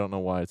there, and I don't know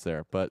why it's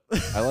there, but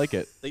I like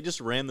it. They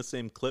just ran the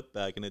same clip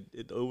back, and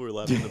it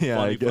overlapped in a Yeah,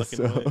 funny I guess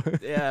fucking so. way.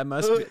 Yeah, it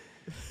must be.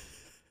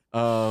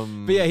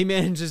 But yeah, he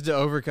manages to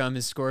overcome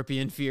his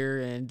scorpion fear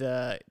and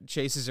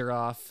chases her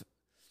off.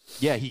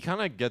 Yeah, he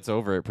kind of gets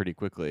over it pretty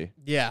quickly.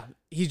 Yeah,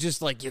 he's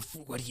just like,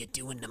 what are you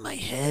doing to my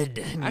head?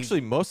 And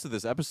Actually, most of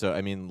this episode,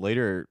 I mean,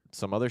 later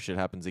some other shit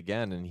happens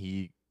again, and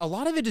a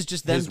lot of it is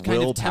just them his kind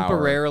of willpower.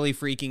 temporarily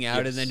freaking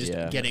out and then Yes.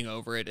 just getting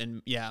over it.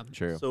 And yeah,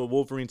 true. So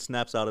Wolverine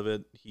snaps out of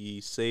it. He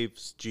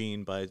saves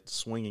Jean by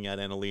swinging at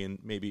Annalie and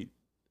maybe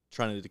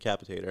trying to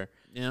decapitate her.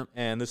 yeah.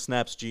 And this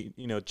snaps Jean.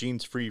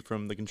 Jean's free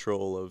from the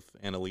control of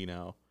Annalie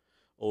now,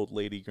 old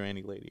lady,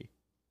 granny lady.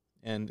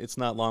 And it's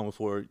not long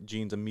before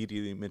Jean's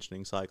immediately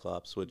mentioning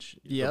Cyclops, which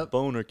is a Yep.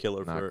 boner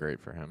killer Not great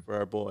for him. for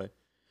our boy.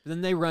 Then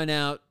they run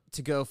out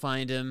to go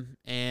find him,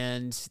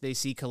 and they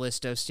see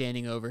Callisto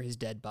standing over his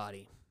dead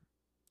body.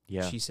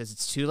 Yeah, She says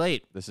it's too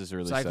late. this is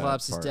really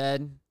Cyclops sad is part.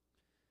 dead.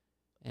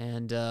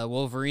 And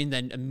Wolverine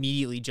then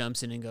immediately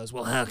jumps in and goes,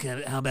 well,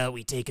 how about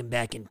we take him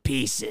back in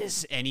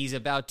pieces? And he's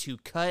about to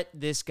cut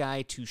this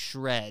guy to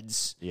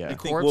shreds. Yeah. I The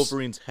think corpse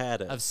Wolverine's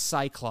had it. of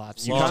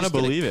Cyclops. You He's kinda just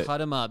gonna believe it.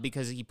 Cut him up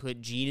because he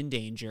put Jean in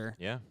danger.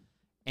 Yeah,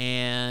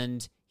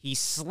 And he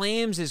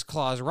slams his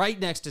claws right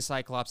next to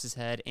Cyclops'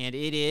 head, and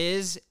it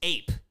is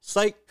Ape.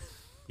 Psych.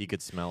 he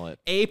could smell it.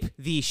 Ape,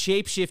 the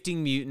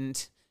shape-shifting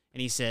mutant.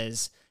 And he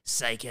says,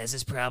 Psych has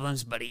his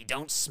problems, but he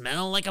don't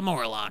smell like a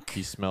Morlock.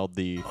 He smelled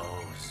the.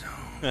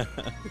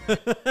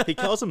 He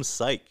calls him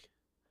Psych.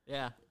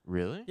 Yeah.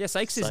 Really? Yeah,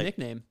 Psych's his Psych.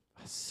 nickname,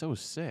 That's so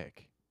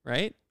sick.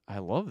 right? I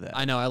love that.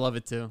 I know, I love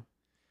it too.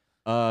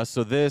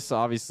 So this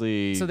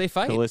obviously. So they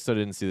fight. Callisto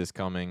didn't see this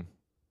coming,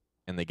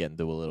 and they get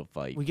into a little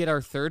fight. We get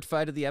our third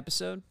fight of the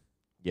episode.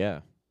 Yeah,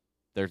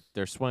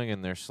 they're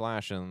swinging, they're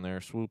slashing,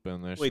 they're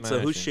swooping, they're Wait, so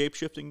who's smashing.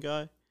 shape-shifting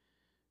guy?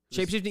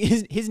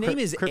 Shapeshifting. His name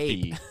is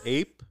Crippy.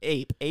 Ape.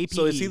 Ape? Ape.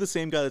 So is he the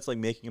same guy that's like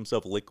making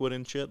himself liquid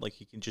and shit? Like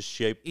he can just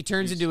shape. He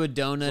turns he's- into a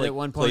donut like at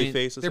one point.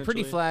 Clayface, They're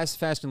pretty essentially?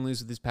 fast and loose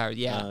with his powers.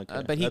 Yeah, Ah,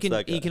 okay. but he That's can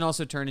that he guy. can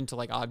also turn into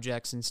like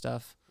objects and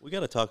stuff. We got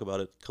to talk about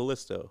it.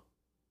 Callisto.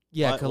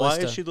 Yeah, why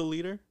Callisto. is she the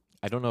leader?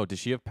 I don't know. Does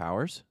she have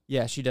powers?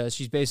 Yeah, she does.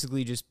 She's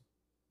basically just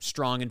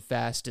strong and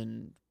fast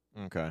and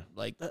Okay.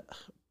 like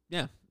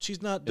Yeah,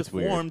 she's not It's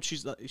weird. deformed.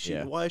 She's not. She,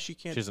 Yeah. Why she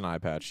can't? She has an eye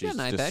patch. she's She's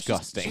got an eye patch.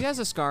 disgusting. She has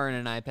a scar and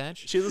an eye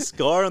patch. She has a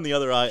scar on the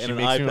other eye She and an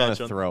makes eye me wanna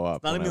patch. throw up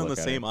It's not when I even on the look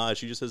at same it. eye.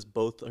 She just has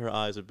both her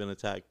eyes have been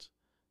attacked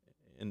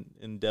in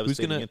Who's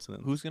devastating gonna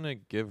incidents. Who's gonna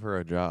give her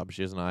a job?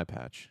 She has an eye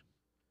patch.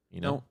 You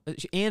know, No,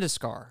 and a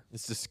scar.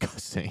 it's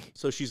disgusting.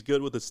 So she's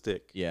good with a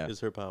stick. Yeah. is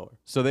her power.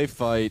 So they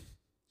fight.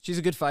 She's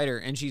a good fighter,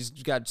 and she's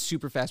got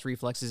super fast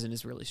reflexes and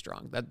is really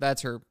strong.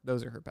 That's her.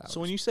 Those are her powers. So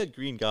when you said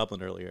Green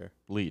Goblin earlier,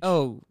 Leech.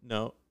 oh,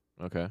 no,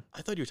 Okay.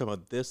 I thought you were talking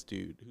about this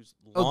dude who's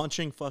Oh.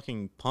 launching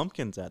fucking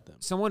pumpkins at them.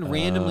 someone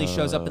randomly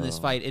shows up in this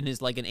Oh. fight and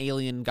is like an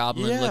alien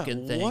goblin Yeah,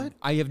 looking thing. what?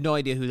 I have no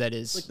idea who that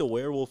is. It's like the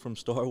werewolf from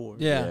Star Wars.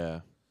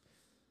 Yeah.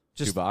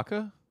 Just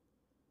Chewbacca.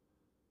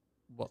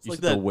 Well, It's like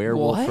the that-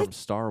 werewolf What? from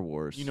Star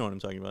Wars. You know what I'm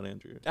talking about,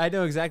 Andrew. I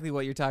know exactly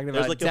what you're talking There's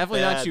about. like Definitely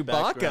a not bad Chewbacca.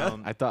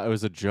 background. I thought it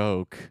was a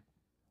joke,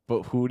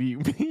 but who do you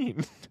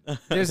mean?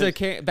 There's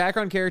a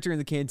background character in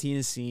the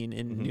cantina scene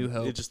in New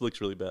Hope. It just looks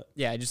really bad.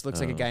 Yeah, it just looks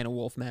like a Oh. guy in a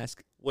wolf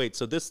mask. Wait,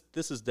 so this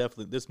is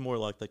definitely this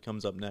Morlock that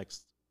comes up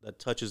next that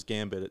touches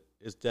Gambit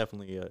is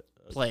definitely a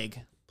Plague.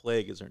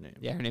 Plague is her name.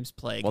 Yeah, her name's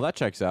Plague. Well, that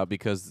checks out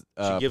because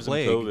gives him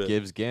plague COVID.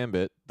 gives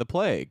Gambit the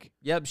plague.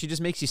 Yep, she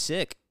just makes you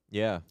sick.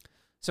 Yeah.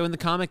 So in the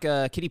comic,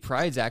 Kitty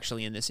Pryde's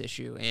actually in this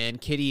issue,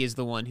 and Kitty is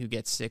the one who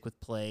gets sick with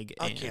plague.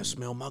 I and- can't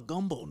smell my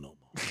gumbo no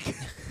more.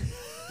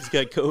 He's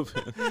got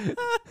COVID.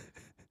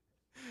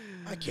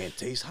 I can't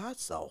taste hot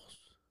sauce.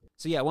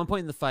 So yeah, at one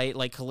point in the fight,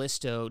 like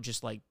Callisto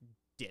just like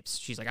dips.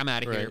 She's like, "I'm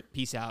out of here. Right.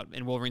 Peace out."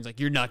 And Wolverine's like,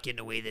 "You're not getting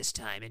away this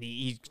time." And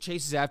he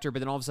chases after her, but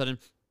then all of a sudden,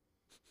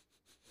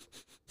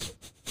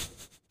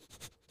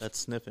 That's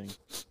sniffing.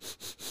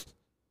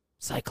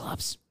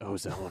 Cyclops.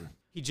 Ozone.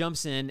 He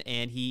jumps in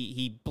and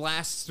he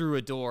blasts through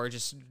a door,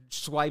 just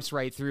swipes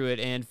right through it,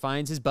 and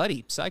finds his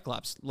buddy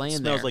Cyclops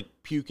laying there. Smells like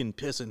puke and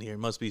piss in here.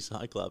 Must be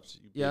Cyclops.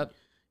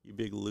 You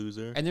big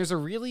loser. And there's a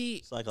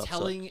really Cyclops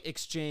telling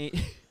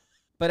exchange.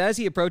 But as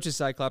he approaches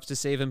Cyclops to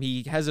save him,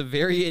 he has a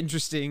very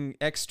interesting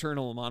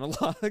external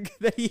monologue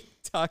that he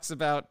talks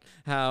about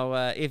how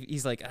if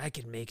he's like, I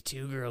can make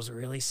two girls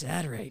really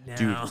sad right now.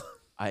 Dude,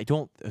 I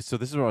don't. So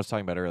this is what I was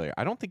talking about earlier.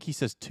 I don't think he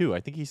says two. I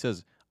think he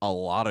says a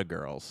lot of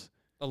girls.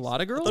 A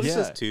lot of I girls? thought he Yeah.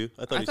 says two.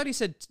 I thought he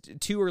said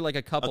two or like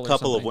a couple. a or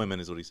couple of something. women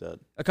is what he said.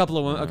 A couple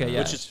of women. Okay, yeah.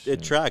 Which is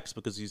it tracks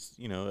because he's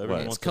everyone What?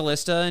 It's wants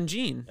Callista and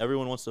Jean.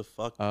 everyone wants to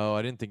fuck. Oh,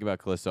 I didn't think about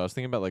Callisto. I was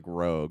thinking about like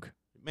Rogue.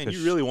 Man,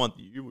 you really want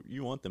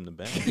you want them to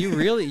bang.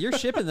 You're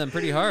shipping them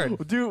pretty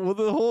hard. Dude, well,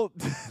 the whole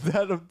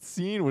that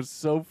scene was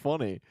so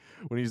funny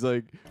when he's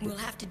like, We'll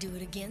have to do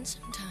it again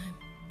sometime.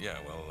 Yeah,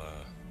 well,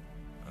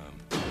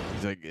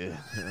 he's like,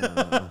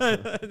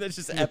 That's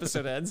just the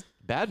episode ends.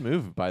 bad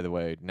move, by the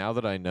way. Now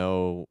that I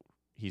know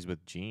he's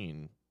with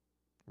Jean,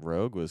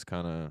 Rogue was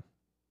kind of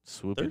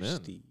swooping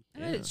Thirsty.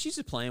 in. She's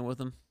just playing with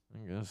him,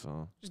 I guess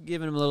so. just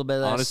giving him a little bit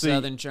of that Honestly,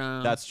 southern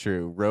charm. That's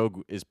true.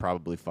 Rogue is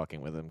probably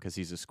fucking with him because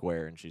he's a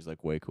square and she's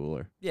like way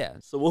cooler. yeah.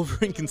 So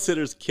Wolverine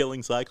considers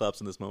killing Cyclops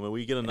in this moment.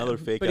 We get another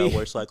fake but out he-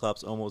 where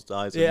Cyclops almost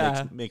dies. And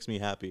Yeah. makes me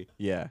happy.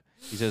 Yeah.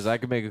 He says, I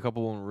could make a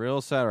couple of them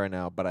real sad right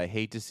now, but I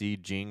hate to see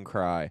Jean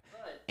cry.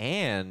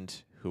 And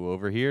who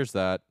overhears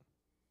that?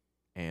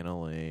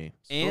 Anna Lee.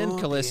 And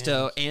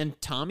Callisto and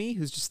Tommy,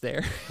 who's just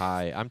there.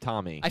 Hi, I'm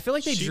Tommy. I feel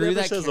like they She drew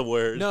never that. says a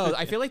word. No,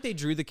 I feel like they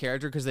drew the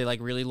character because they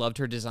like really loved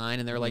her design,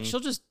 and they were like, she'll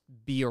just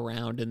be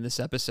around in this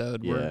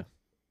episode. yeah. Where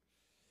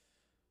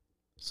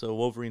So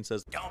Wolverine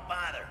says, Don't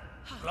bother.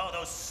 Blow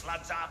those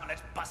slugs off and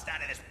let's bust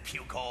out of this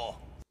puke hole.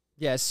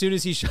 yeah, as soon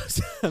as he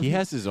shows up, He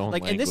has his own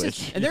like, and language. this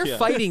is, and they're Yeah.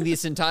 fighting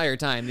this entire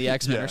time. The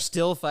X-Men Yeah. are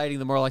still fighting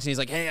the Morlocks, and he's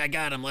like, "Hey, I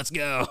got him. Let's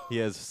go. He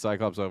has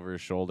Cyclops over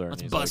his shoulder. Let's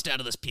and he's bust out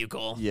of this puke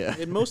hole." like, yeah.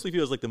 it mostly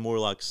feels like the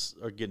Morlocks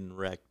are getting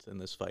wrecked in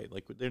this fight.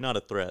 Like they're not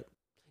a threat.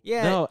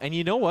 Yeah, No, and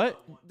you know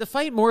what? the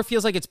fight more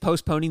feels like it's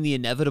postponing the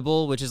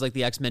inevitable, which is like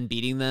the X-Men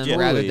beating them, Yeah.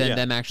 rather Totally, than yeah.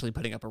 them actually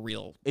putting up a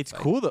real. It's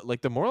fight. cool that like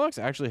the Morlocks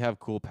actually have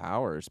cool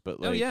powers, but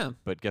like, Oh, yeah.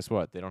 But guess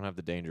what? They don't have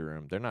the danger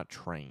room. They're not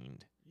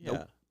trained.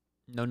 Yeah.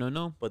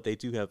 No. But they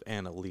do have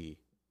Anna Lee.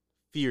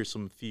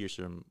 Fearsome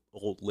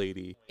old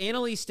lady.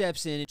 Anna Lee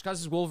steps in. It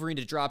causes Wolverine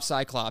to drop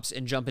Cyclops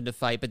and jump into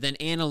fight. But then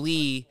Anna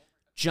Lee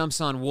jumps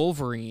on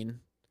Wolverine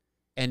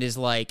and is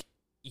like,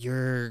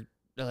 "You're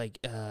like,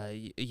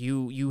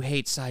 you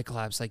hate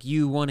Cyclops. Like,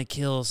 you want to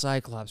kill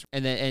Cyclops."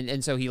 And then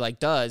and so he like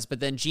does. But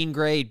then Jean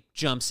Grey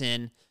jumps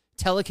in,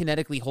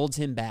 telekinetically holds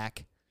him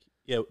back.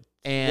 Yeah.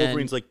 And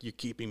Wolverine's like, you're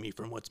keeping me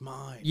from what's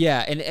mine.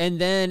 yeah, and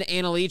then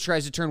Anna Lee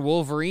tries to turn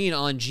Wolverine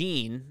on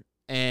Jean,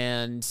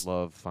 and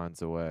Love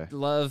finds a way.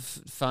 love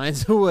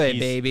finds a way,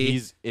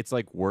 baby. It's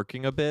like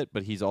working a bit,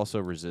 but he's also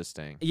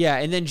resisting. Yeah,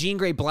 and then Jean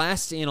Grey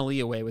blasts Anna Lee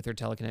away with her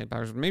telekinetic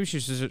powers. Maybe she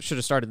should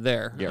have started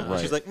there. Yeah,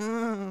 right. She's like,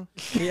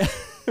 Yeah.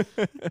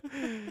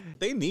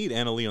 they need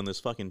Anna Lee on this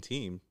fucking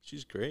team.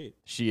 She's great.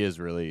 She is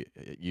really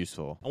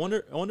useful. I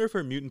wonder if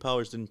her mutant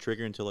powers didn't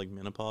trigger until like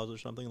menopause or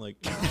something. Like,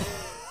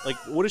 like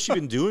what has she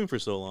been doing for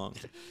so long?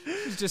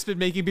 She's just been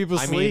making people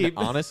I sleep. mean,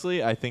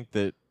 honestly, I think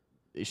that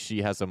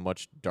she has a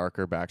much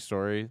darker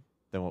backstory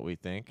than what we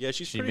think. Yeah,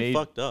 she's she pretty made,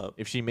 fucked up.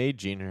 If she made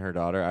Jean her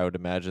daughter, I would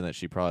imagine that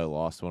she probably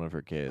lost one of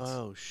her kids.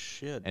 Oh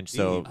shit! And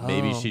so deep.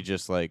 maybe Oh. she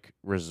just like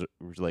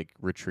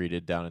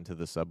retreated down into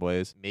the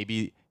subways.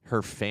 Maybe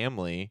her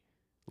family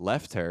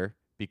left her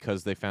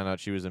because they found out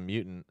she was a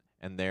mutant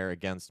and they're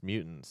against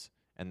mutants,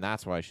 and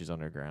that's why she's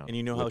underground. And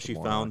you know with how the she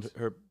Morlocks. found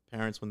her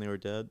parents when they were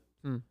dead?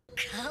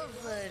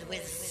 Covered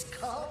with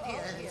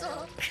scorpions.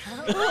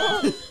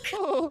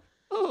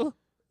 Covered.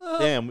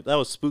 Damn, that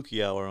was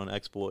spooky hour on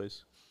X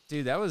Boys.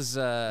 Dude,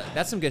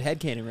 that's some good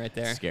headcanon right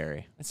there.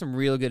 Scary. That's some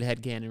real good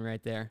headcanon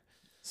right there.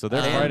 So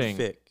they're And fighting.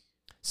 Fic.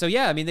 So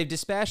yeah, I mean they've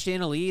dispatched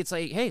Anna Lee. It's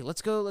like, hey,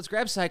 let's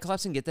grab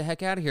Cyclops and get the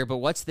heck out of here. But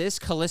what's this?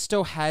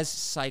 Callisto has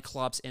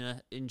Cyclops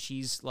and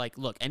she's like,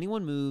 look,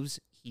 anyone moves,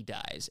 he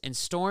dies. And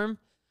Storm,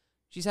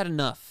 she's had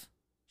enough.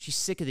 She's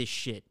sick of this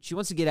shit. She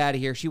wants to get out of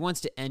here. She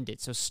wants to end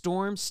it. So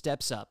Storm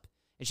steps up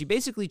and she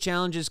basically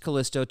challenges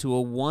Callisto to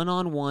a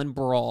one-on-one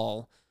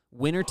brawl.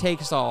 Winner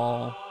takes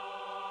all.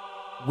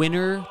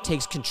 Winner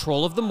takes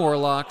control of the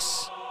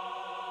Morlocks.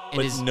 And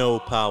But is no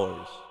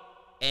powers.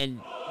 and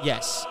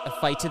yes, a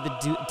fight to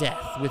the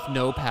death with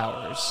no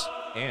powers.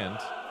 And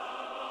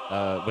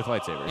with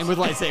lightsabers. And with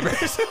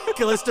lightsabers.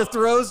 Callisto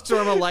throws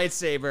Storm a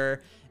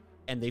lightsaber,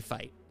 and they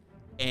fight.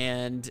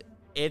 And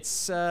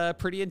it's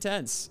pretty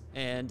intense.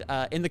 And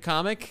in the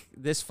comic,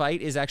 this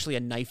fight is actually a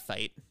knife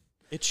fight.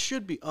 It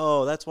should be.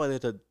 Oh, that's why they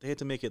had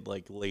to make it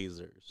like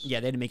lasers. Yeah,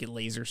 they had to make it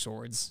laser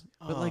swords.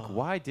 But like,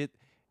 why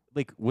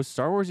was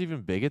Star Wars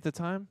even big at the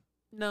time?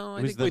 No, I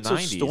It was think the Wait, so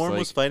 90s, Storm like-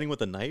 was fighting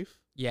with a knife?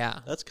 Yeah.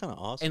 That's kind of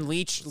awesome. And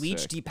Leech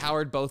Sick.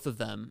 depowered both of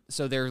them,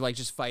 so they're like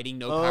just fighting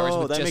no powers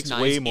with that just makes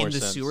knives way in more the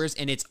sense. sewers,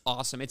 and it's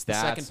awesome. It's the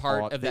That's second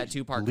part aw- of that they-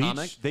 2-part Leech-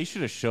 comic. They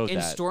should have showed In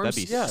that. Storm's-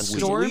 That'd be yeah, sweet.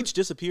 Storm- Leech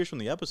disappears from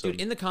the episode.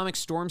 Dude, in the comic,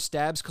 Storm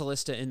stabs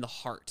Callista in the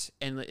heart,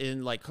 and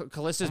in like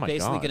Callista's Oh my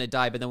basically God. gonna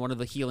die, but then one of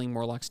the healing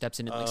Morlocks steps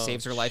in and like Oh,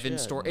 saves her life. And shit.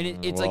 Storm,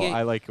 and it's well, like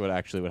I like what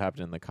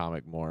happened in the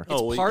comic more. It's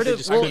well, part they of-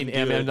 just well- couldn't do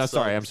it, I'm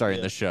sorry. sucks. In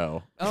Yeah. the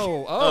show.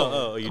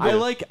 You I did.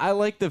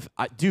 like the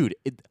dude.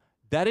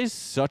 That is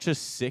such a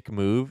sick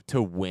move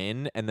to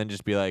win and then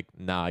just be like,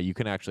 nah, you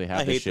can actually have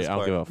I this hate shit. this I don't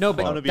part. give a no, fuck.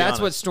 but gonna be that's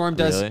what honest. Storm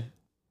does. Really? I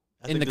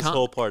in think the this com-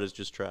 whole part is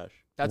just trash.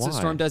 That's what Why?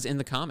 Storm does in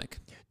the comic.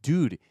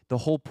 Dude, the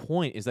whole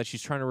point is that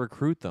she's trying to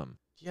recruit them.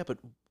 Yeah, but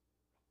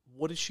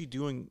what is she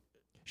doing?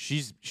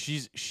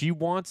 She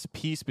wants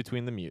peace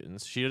between the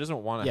mutants. She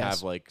doesn't want to Yes.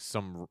 have like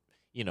some,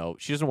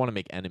 she doesn't want to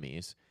make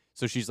enemies.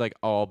 So she's like,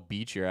 oh, I'll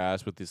beat your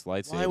ass with this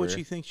lightsaber. Why would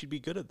she think she'd be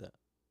good at that?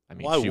 I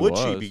mean, Why she would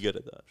she was. be good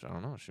at that? I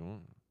don't know. She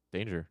won't.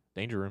 Danger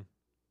room.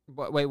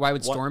 Wait, why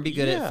would What- Storm be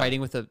good at yeah.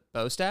 fighting with a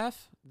bow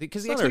staff?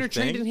 Because the It's not X-Men her are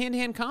trained thing. in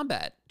hand-to-hand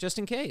combat, just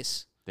in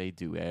case. They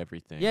do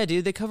everything. Yeah,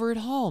 dude, they cover it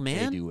all,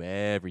 man. They do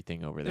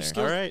everything over They're there.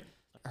 skilled. All right.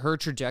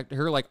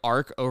 Her like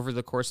arc over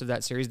the course of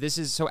that series. This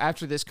is so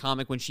after this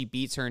comic, when she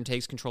beats her and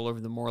takes control over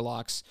the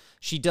Morlocks,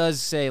 she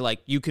does say like,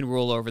 you can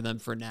rule over them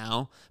for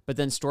now. But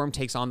then Storm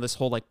takes on this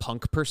whole like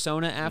punk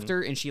persona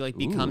after, and she like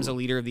becomes a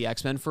leader of the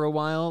X-Men for a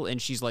while,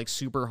 and she's like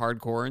super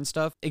hardcore and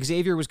stuff.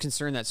 Xavier was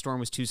concerned that Storm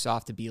was too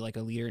soft to be like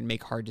a leader and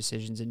make hard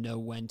decisions and know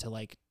when to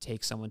like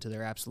take someone to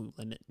their absolute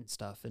limit and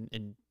stuff.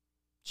 And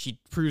she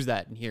proves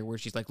that in here, where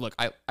she's like, look,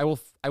 I will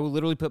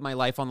literally put my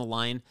life on the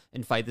line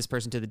and fight this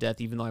person to the death,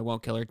 even though I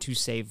won't kill her, to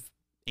save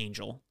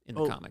Angel in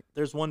the comic.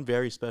 There's one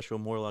very special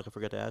Morlock I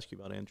forgot to ask you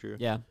about, Andrew.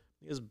 Yeah.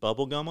 He has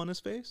bubble gum on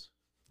his face?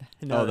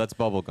 Oh, that's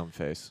bubblegum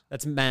face.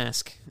 That's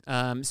mask.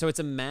 So it's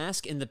a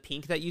mask, and the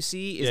pink that you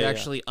see is Yeah, yeah.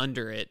 actually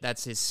under it.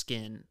 That's his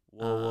skin.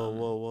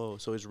 Whoa.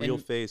 So his real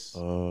and- face.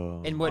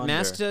 Oh. And what Under.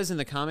 Mask does in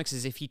the comics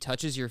is if he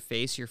touches your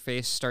face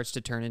starts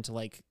to turn into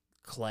like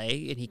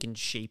clay, and he can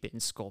shape it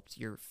and sculpt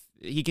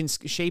he can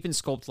shape and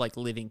sculpt like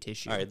living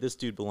tissue. All right, this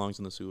dude belongs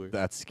in the sewer.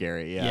 That's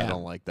scary. Yeah, I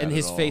don't like that. And at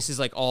his all. face is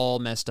like all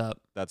messed up.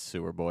 That's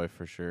sewer boy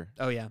for sure.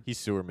 Oh yeah. He's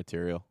sewer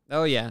material.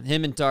 Oh yeah.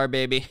 Him and Tar,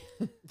 baby.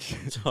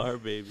 Tar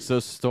baby. So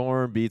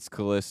Storm beats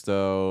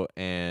Callisto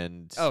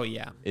and Oh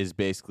yeah. is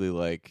basically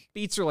like,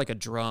 Beats her like a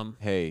drum.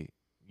 hey,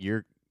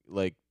 you're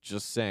like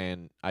just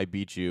saying I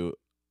beat you,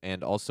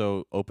 and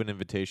also open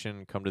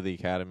invitation, come to the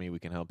academy, we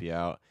can help you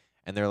out.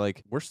 And they're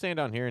like, we're staying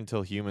down here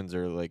until humans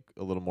are like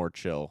a little more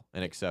chill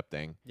and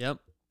accepting. Yep.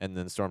 And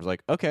then Storm's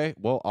like, okay,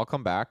 well, I'll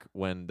come back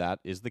when that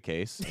is the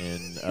case,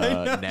 and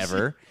know,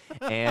 never.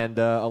 And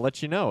I'll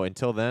let you know.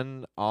 Until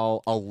then,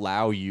 I'll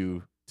allow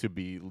you to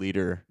be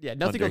leader. Yeah,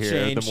 nothing under will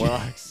here at change. The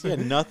Morlocks. Yeah,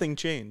 nothing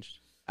changed.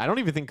 I don't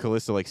even think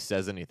Callisto like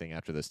says anything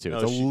after this too. No,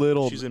 It's a she-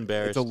 little. she's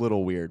embarrassed. It's a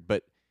little weird,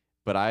 but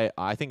I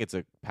think it's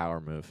a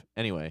power move.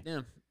 Anyway,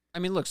 Yeah. I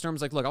mean, look,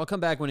 Storm's like, look, I'll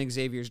come back when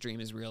Xavier's dream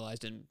is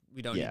realized, and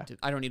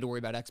I don't need to worry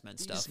about X-Men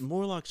stuff. These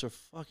Morlocks are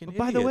fucking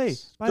But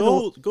idiots. by the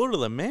way, go to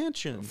the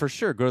mansion. for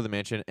sure, go to the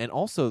mansion. And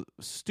also,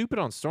 stupid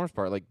on Storm's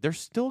part, like they're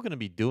still gonna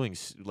be doing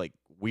like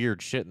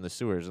weird shit in the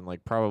sewers and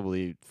like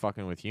probably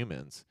fucking with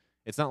humans.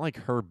 It's not like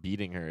her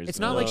beating her. It's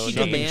not like she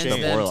nothing demands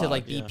changed. them to Warlock,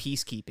 like be yeah.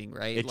 peacekeeping,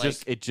 right?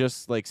 It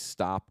just like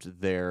stopped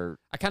their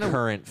I kind of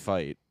current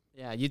fight.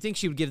 yeah. You'd think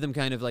she would give them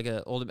kind of like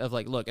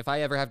look, if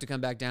I ever have to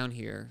come back down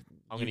here,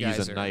 I'm you gonna use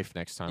guys a are- knife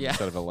next time Yeah.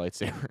 instead of a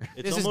lightsaber.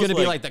 It's This is almost gonna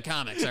be like the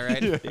comics, all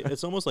right?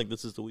 It's almost like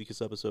this is the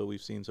weakest episode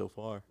we've seen so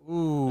far.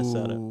 Ooh.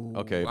 said it.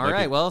 Okay, All maybe-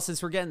 right. Well,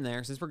 since we're getting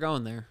there, since we're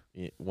going there,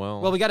 Yeah, well,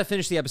 well, we got to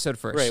finish the episode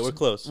first. Right, we're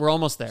close. We're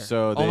almost there.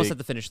 So almost they- at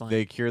the finish line.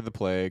 they cure the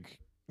plague.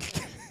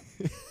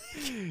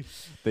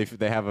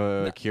 They have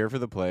a cure for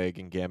the plague,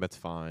 and Gambit's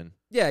fine.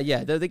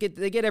 Yeah. They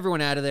get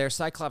everyone out of there.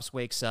 Cyclops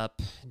wakes up,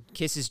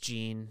 kisses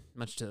Jean,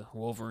 much to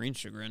Wolverine's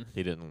chagrin.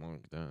 He didn't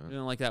like He that.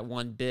 didn't like that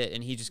one bit,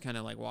 and he just kind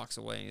of like walks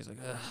away. He's like,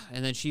 ugh.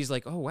 And then she's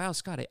like, "Oh wow,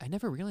 Scott, I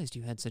never realized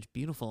you had such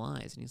beautiful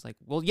eyes." And he's like,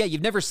 "Well, yeah,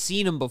 you've never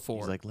seen them before."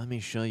 He's like, let me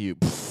show you.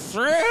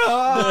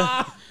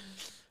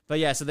 But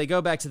yeah, so they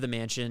go back to the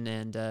mansion,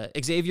 and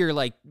Xavier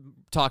like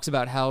talks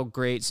about how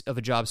great of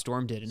a job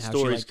Storm did, and how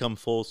Stories she like, come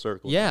full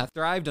circle. yeah,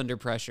 thrived under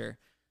pressure.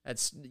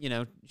 That's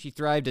she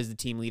thrived as the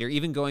team leader,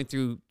 even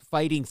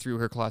fighting through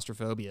her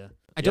claustrophobia.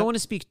 I don't want to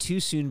speak too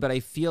soon, but I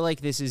feel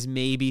like this is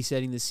maybe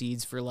setting the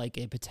seeds for like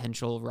a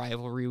potential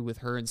rivalry with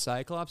her and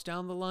Cyclops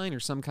down the line, or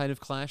some kind of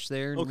clash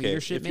there in Okay,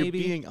 leadership. if Maybe.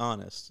 you're being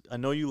honest, I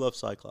know you love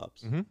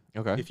Cyclops. Mm-hmm.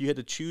 Okay. If you had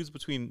to choose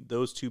between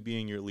those two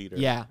being your leader,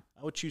 Yeah.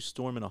 I would choose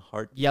Storm in a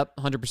heartbeat. Yep.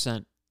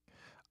 100%.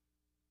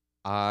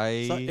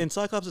 And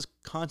Cyclops is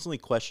constantly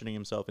questioning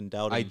himself and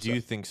doubting I himself.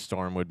 do think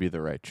Storm would be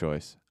the right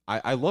choice.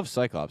 I love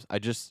Cyclops. I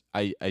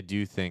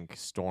do think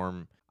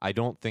Storm. I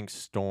don't think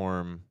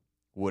Storm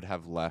would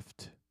have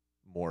left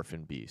Morph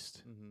and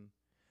Beast. Mhm.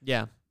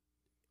 Yeah.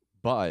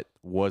 But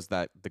was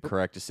that the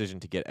correct decision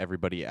to get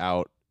everybody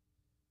out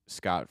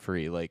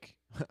scot-free? Like,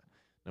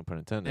 no pun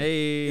intended.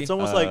 Hey. It's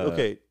almost like, Uh,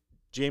 okay,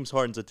 James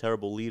Harden's a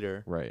terrible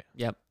leader, Right.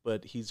 Yep.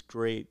 but he's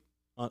great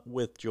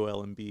with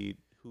Joel Embiid.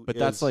 But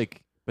that's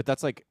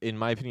like, in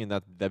my opinion,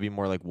 that'd be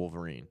more like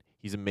Wolverine.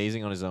 He's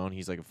amazing on his own.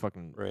 He's like a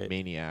fucking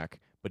maniac.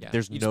 But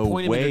there's you no just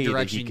point him in way the that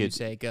direction he could you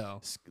say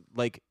go.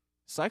 Like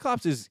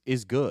Cyclops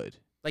is good.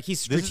 Like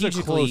he's This is a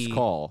strategically close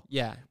call.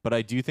 Yeah. But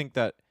I do think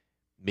that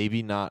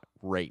maybe not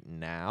right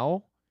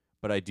now,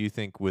 but I do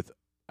think with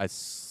a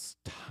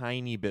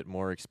tiny bit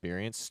more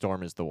experience,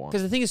 Storm is the one.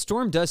 Because the thing is,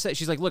 Storm does say,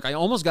 she's like, look, I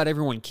almost got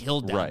everyone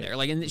killed down there.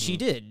 Like, and she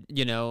did,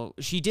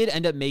 she did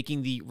end up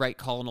making the right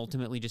call and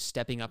ultimately just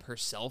stepping up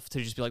herself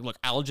to just be like, look,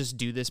 I'll just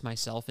do this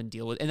myself and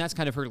deal with it. And that's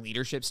kind of her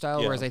leadership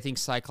style. Whereas I think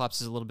Cyclops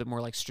is a little bit more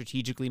like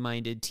strategically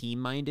minded, team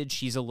minded.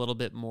 She's a little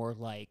bit more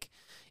like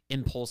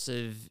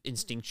impulsive,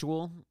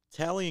 instinctual.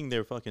 Tallying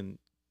their fucking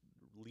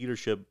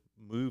leadership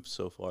moves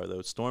so far,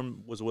 though.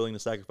 Storm was willing to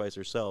sacrifice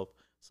herself.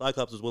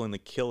 Cyclops was willing to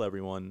kill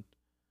everyone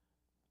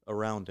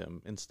around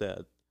him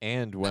instead,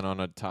 and went on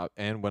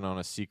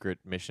a secret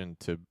mission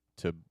to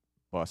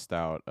bust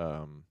out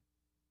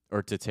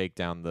or to take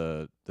down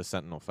the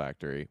Sentinel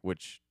factory,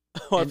 which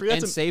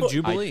and save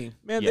Jubilee.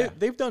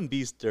 They've done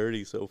Beast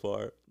dirty so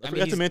far. I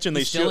forgot to mention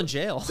he's still in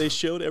jail. They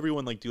showed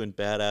everyone like doing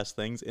badass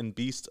things, and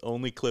Beast's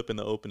only clip in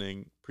the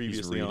opening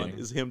previously on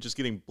is him just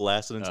getting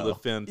blasted into the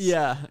fence,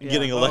 and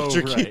getting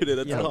electrocuted.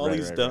 That's all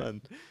he's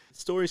done.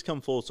 Stories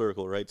come full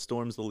circle, right?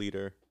 Storm's the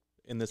leader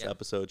in this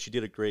episode. She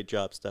did a great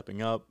job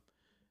stepping up,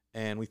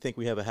 and we think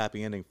we have a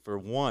happy ending for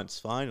once,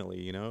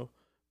 finally,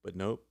 But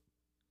nope.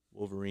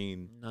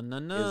 Wolverine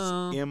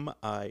is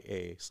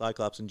MIA.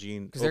 Cyclops and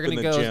Jean open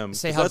the gym.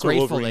 Say how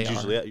grateful they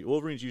are.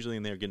 Wolverine's usually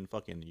in there getting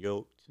fucking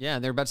yoked. Yeah,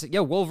 and they're about to say,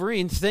 yo,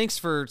 Wolverine, thanks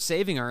for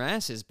saving our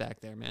asses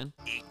back there, man.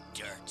 Eat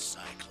dirt,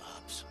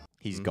 Cyclops.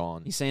 He's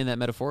gone. He's saying that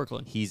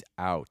metaphorically. He's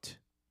out.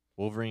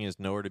 Wolverine is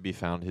nowhere to be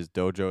found. His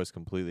dojo is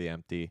completely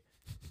empty.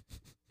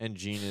 And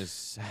Jean is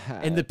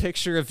sad. And the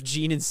picture of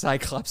Jean and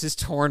Cyclops is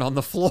torn on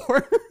the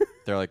floor.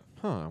 They're like,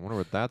 I wonder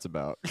what that's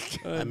about.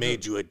 I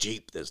made you a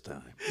Jeep this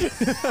time.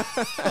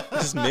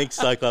 Just make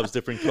Cyclops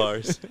different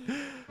cars.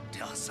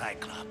 Tell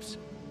Cyclops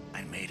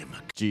I made him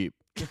a Jeep.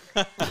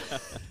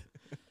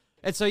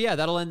 And so,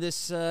 that'll end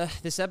this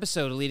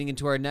episode, leading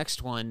into our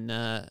next one.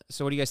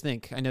 So what do you guys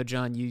think? I know,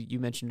 John, you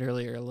mentioned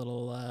earlier a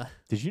little...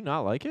 Did you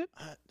not like it?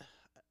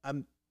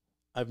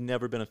 I've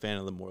never been a fan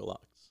of the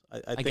Morlocks.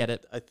 I think, get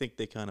it. I think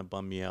they kind of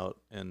bum me out.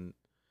 And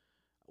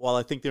while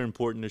I think they're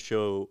important to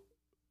show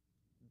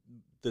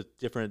the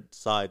different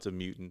sides of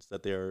mutants,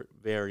 that they're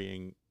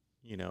varying,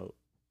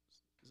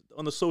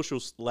 on the social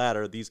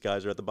ladder, these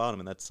guys are at the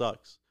bottom, and that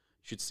sucks.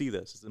 You should see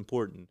this. It's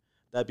important.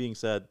 That being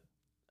said,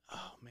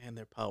 oh, man,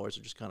 their powers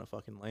are just kind of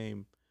fucking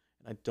lame.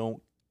 And I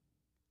don't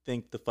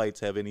think the fights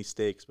have any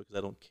stakes because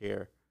I don't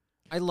care.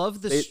 I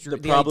love the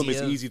problem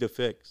is easy to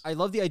fix. I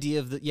love the idea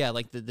of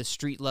the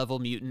street level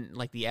mutant,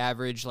 like the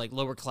average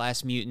lower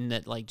class mutant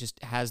that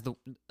just has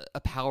a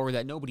power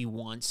that nobody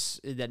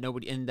wants, and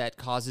that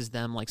causes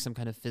them some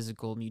kind of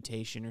physical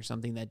mutation or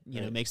something that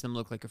makes them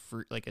look like a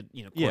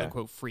quote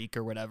unquote freak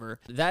or whatever.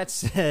 That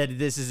said,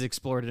 this is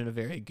explored in a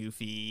very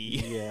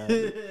goofy,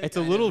 it's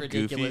a little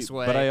ridiculous goofy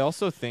way. But I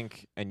also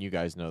think, and you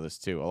guys know this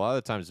too, a lot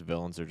of the times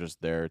villains are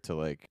just there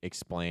to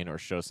explain or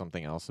show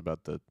something else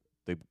about the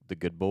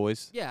good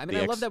boys. Yeah, I mean,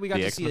 I love that we got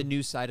to see a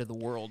new side of the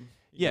world.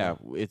 Yeah,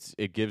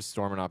 it gives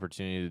Storm an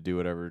opportunity to do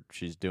whatever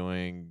she's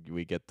doing.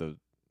 We get the,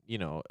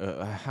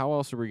 how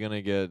else are we going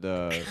to get...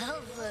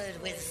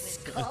 Covered with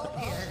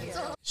scorpions.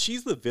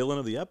 She's the villain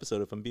of the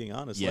episode, if I'm being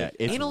honest. Yeah,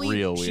 it's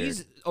real weird.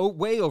 She's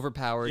way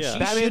overpowered. Yeah. She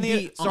Batman should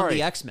be on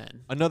the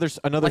X-Men. Another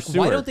sewer.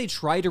 Why don't they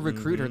try to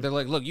recruit her? They're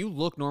like, look, you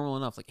look normal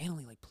enough.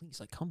 Annalie,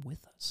 please, come with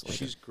us.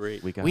 She's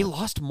great. We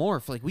lost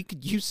Morph. We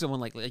could use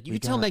someone like you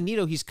could tell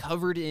Magneto he's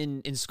covered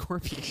in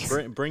scorpions.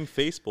 Bring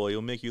Faceboy.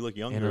 He'll make you look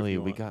younger.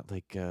 Annalie, we got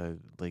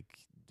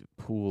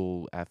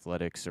pool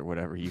athletics or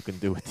whatever you can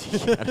do with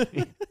the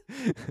Academy.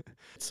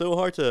 It's so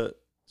hard to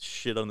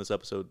shit on this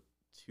episode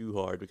too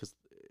hard because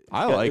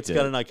it's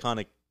got an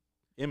iconic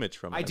image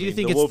from it. I do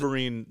think the it's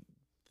Wolverine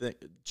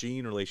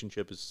Jean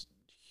relationship is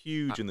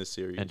huge in this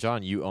series. And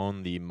John, you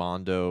own the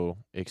Mondo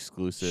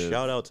exclusive.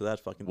 Shout out to that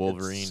fucking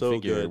Wolverine so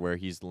figure good. where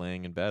he's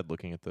laying in bed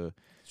looking at the.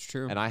 It's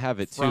true. And I have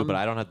it too, but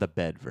I don't have the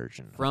bed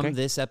version. From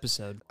this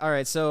episode. All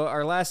right, so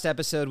our last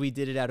episode, we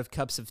did it out of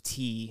cups of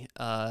tea.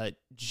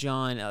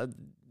 John,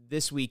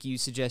 this week you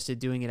suggested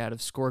doing it out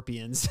of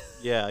scorpions.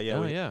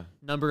 Yeah.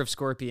 Number of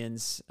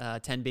scorpions,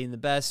 10 being the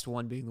best,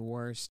 1 being the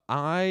worst.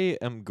 I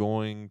am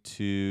going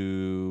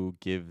to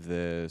give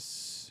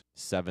this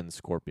 7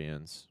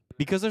 scorpions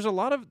because there's a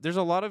lot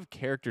of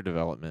character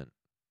development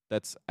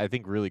that's, I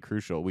think, really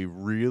crucial. We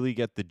really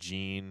get the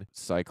Jean,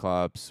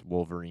 Cyclops,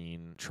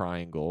 Wolverine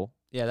triangle.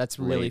 Yeah, that's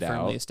really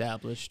firmly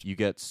established. You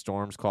get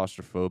Storm's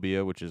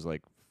claustrophobia, which is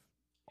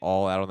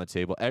all out on the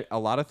table. A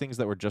lot of things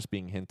that were just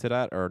being hinted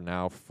at are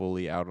now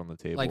fully out on the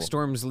table. Like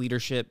Storm's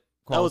leadership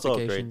That was all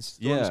great. qualifications.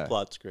 Storm's Yeah.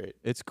 plot's great.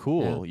 It's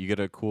cool. You get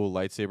a cool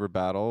lightsaber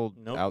battle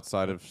Nope.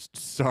 outside of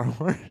Star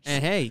Wars.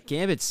 And hey,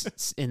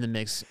 Gambit's in the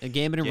mix.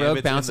 Gambit and Gambit's Rogue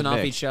in bouncing the off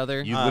mix. each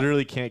other. You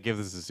literally can't give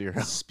this a 0.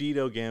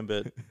 Speedo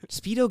Gambit.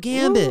 Speedo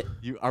Gambit.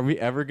 Are we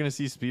ever gonna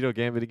see Speedo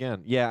Gambit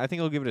again? Yeah, I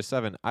think I'll give it a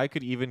 7. I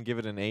could even give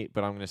it an 8,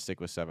 but I'm gonna stick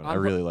with 7. I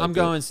really like it. I'm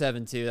going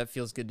 7 too. That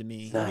feels good to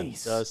me.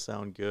 Nice. It does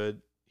sound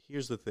good.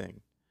 Here's the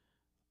thing.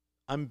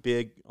 I'm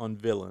big on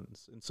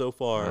villains, and so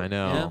far, I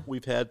know. Yeah.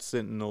 we've had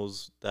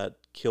Sentinels that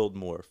killed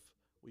Morph.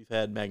 We've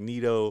had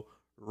Magneto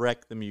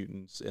wreck the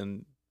mutants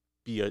and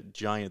be a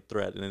giant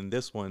threat. And in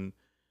this one,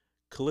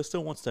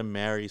 Callisto wants to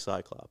marry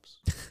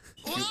Cyclops.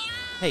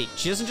 Hey,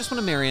 she doesn't just want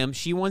to marry him.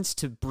 She wants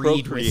to breed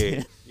with Procreate.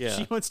 him. Yeah.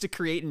 She wants to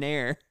create an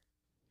heir.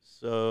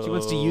 So She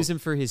wants to use him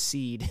for his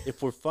seed.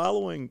 If we're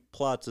following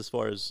plots as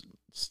far as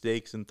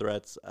stakes and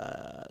threats,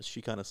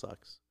 she kind of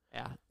sucks.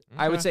 Yeah.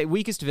 I would Okay. say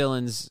weakest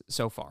villains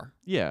so far.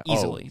 Yeah.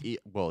 Easily.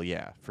 Well,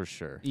 yeah, for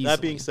sure. Easily. That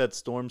being said,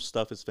 Storm's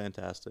stuff is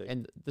fantastic.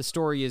 And the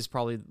story is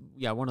probably,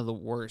 one of the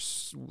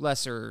worst,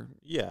 lesser.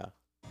 Yeah.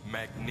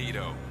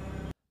 Magneto.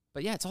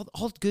 But yeah, it's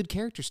all good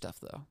character stuff,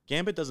 though.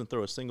 Gambit doesn't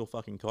throw a single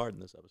fucking card in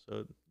this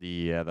episode.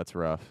 Yeah, that's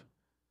rough.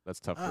 That's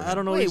tough. For I him.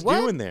 don't know Wait, what he's what?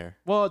 doing there.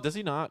 Well, does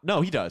he not?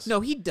 No, he does. No,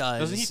 he does.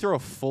 Doesn't he throw a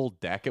full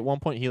deck at one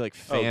point? He like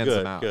fans good,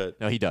 them out. good.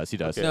 No, he does. He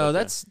does. Okay. No,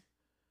 that's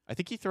I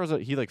think he throws a.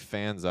 He like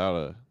fans out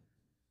a.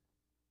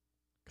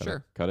 Cut Sure.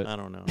 It, cut it. I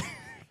don't know.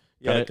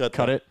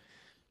 Cut it.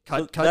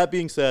 So cut. That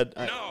being said,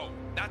 No,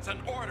 that's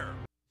an order.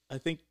 I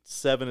think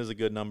 7 is a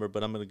good number,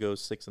 but I'm going to go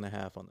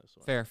 6.5 on this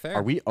one. Fair.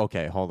 Are we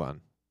okay? Hold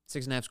on.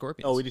 6.5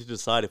 Scorpions. Oh, we need to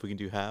decide if we can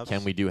do halves.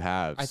 Can we do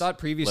halves? I thought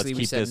previously Let's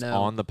we keep said this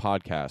no. on the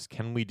podcast.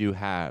 Can we do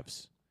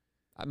halves?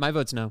 My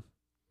vote's no.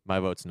 My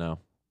vote's no.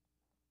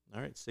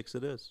 All right, 6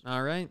 it is.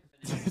 All right.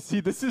 See,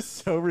 this is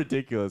so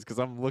ridiculous because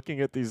I'm looking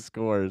at these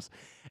scores,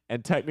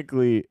 and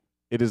technically,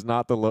 it is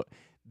not the low.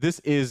 This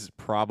is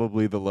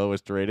probably the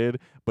lowest rated,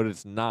 but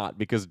it's not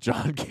because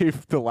John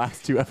gave the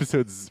last 2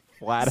 episodes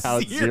flat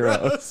out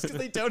zeros. because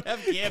they don't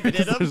have Gambit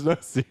in them. There's no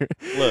zero.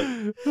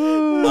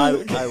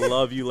 Look, I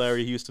love you,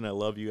 Larry Houston. I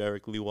love you,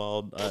 Eric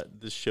Lewald.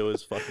 This show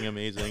is fucking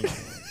amazing.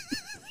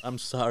 I'm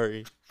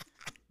sorry.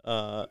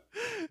 My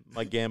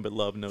Gambit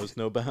love knows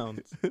no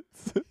bounds.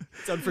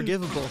 It's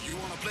unforgivable. You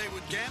want to play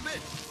with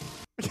Gambit?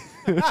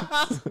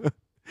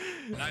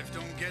 Life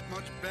don't get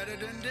much better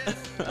than this.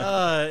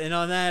 And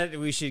on that,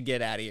 we should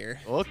get out of here.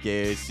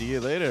 Okay, see you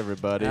later,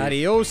 everybody.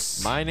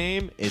 Adios. My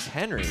name is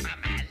Henry.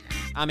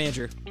 I'm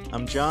Andrew.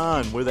 I'm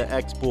John. We're the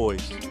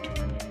X-Boys.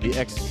 The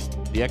X-Men.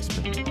 The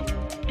X-Men.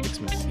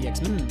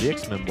 The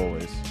X-Men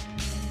boys.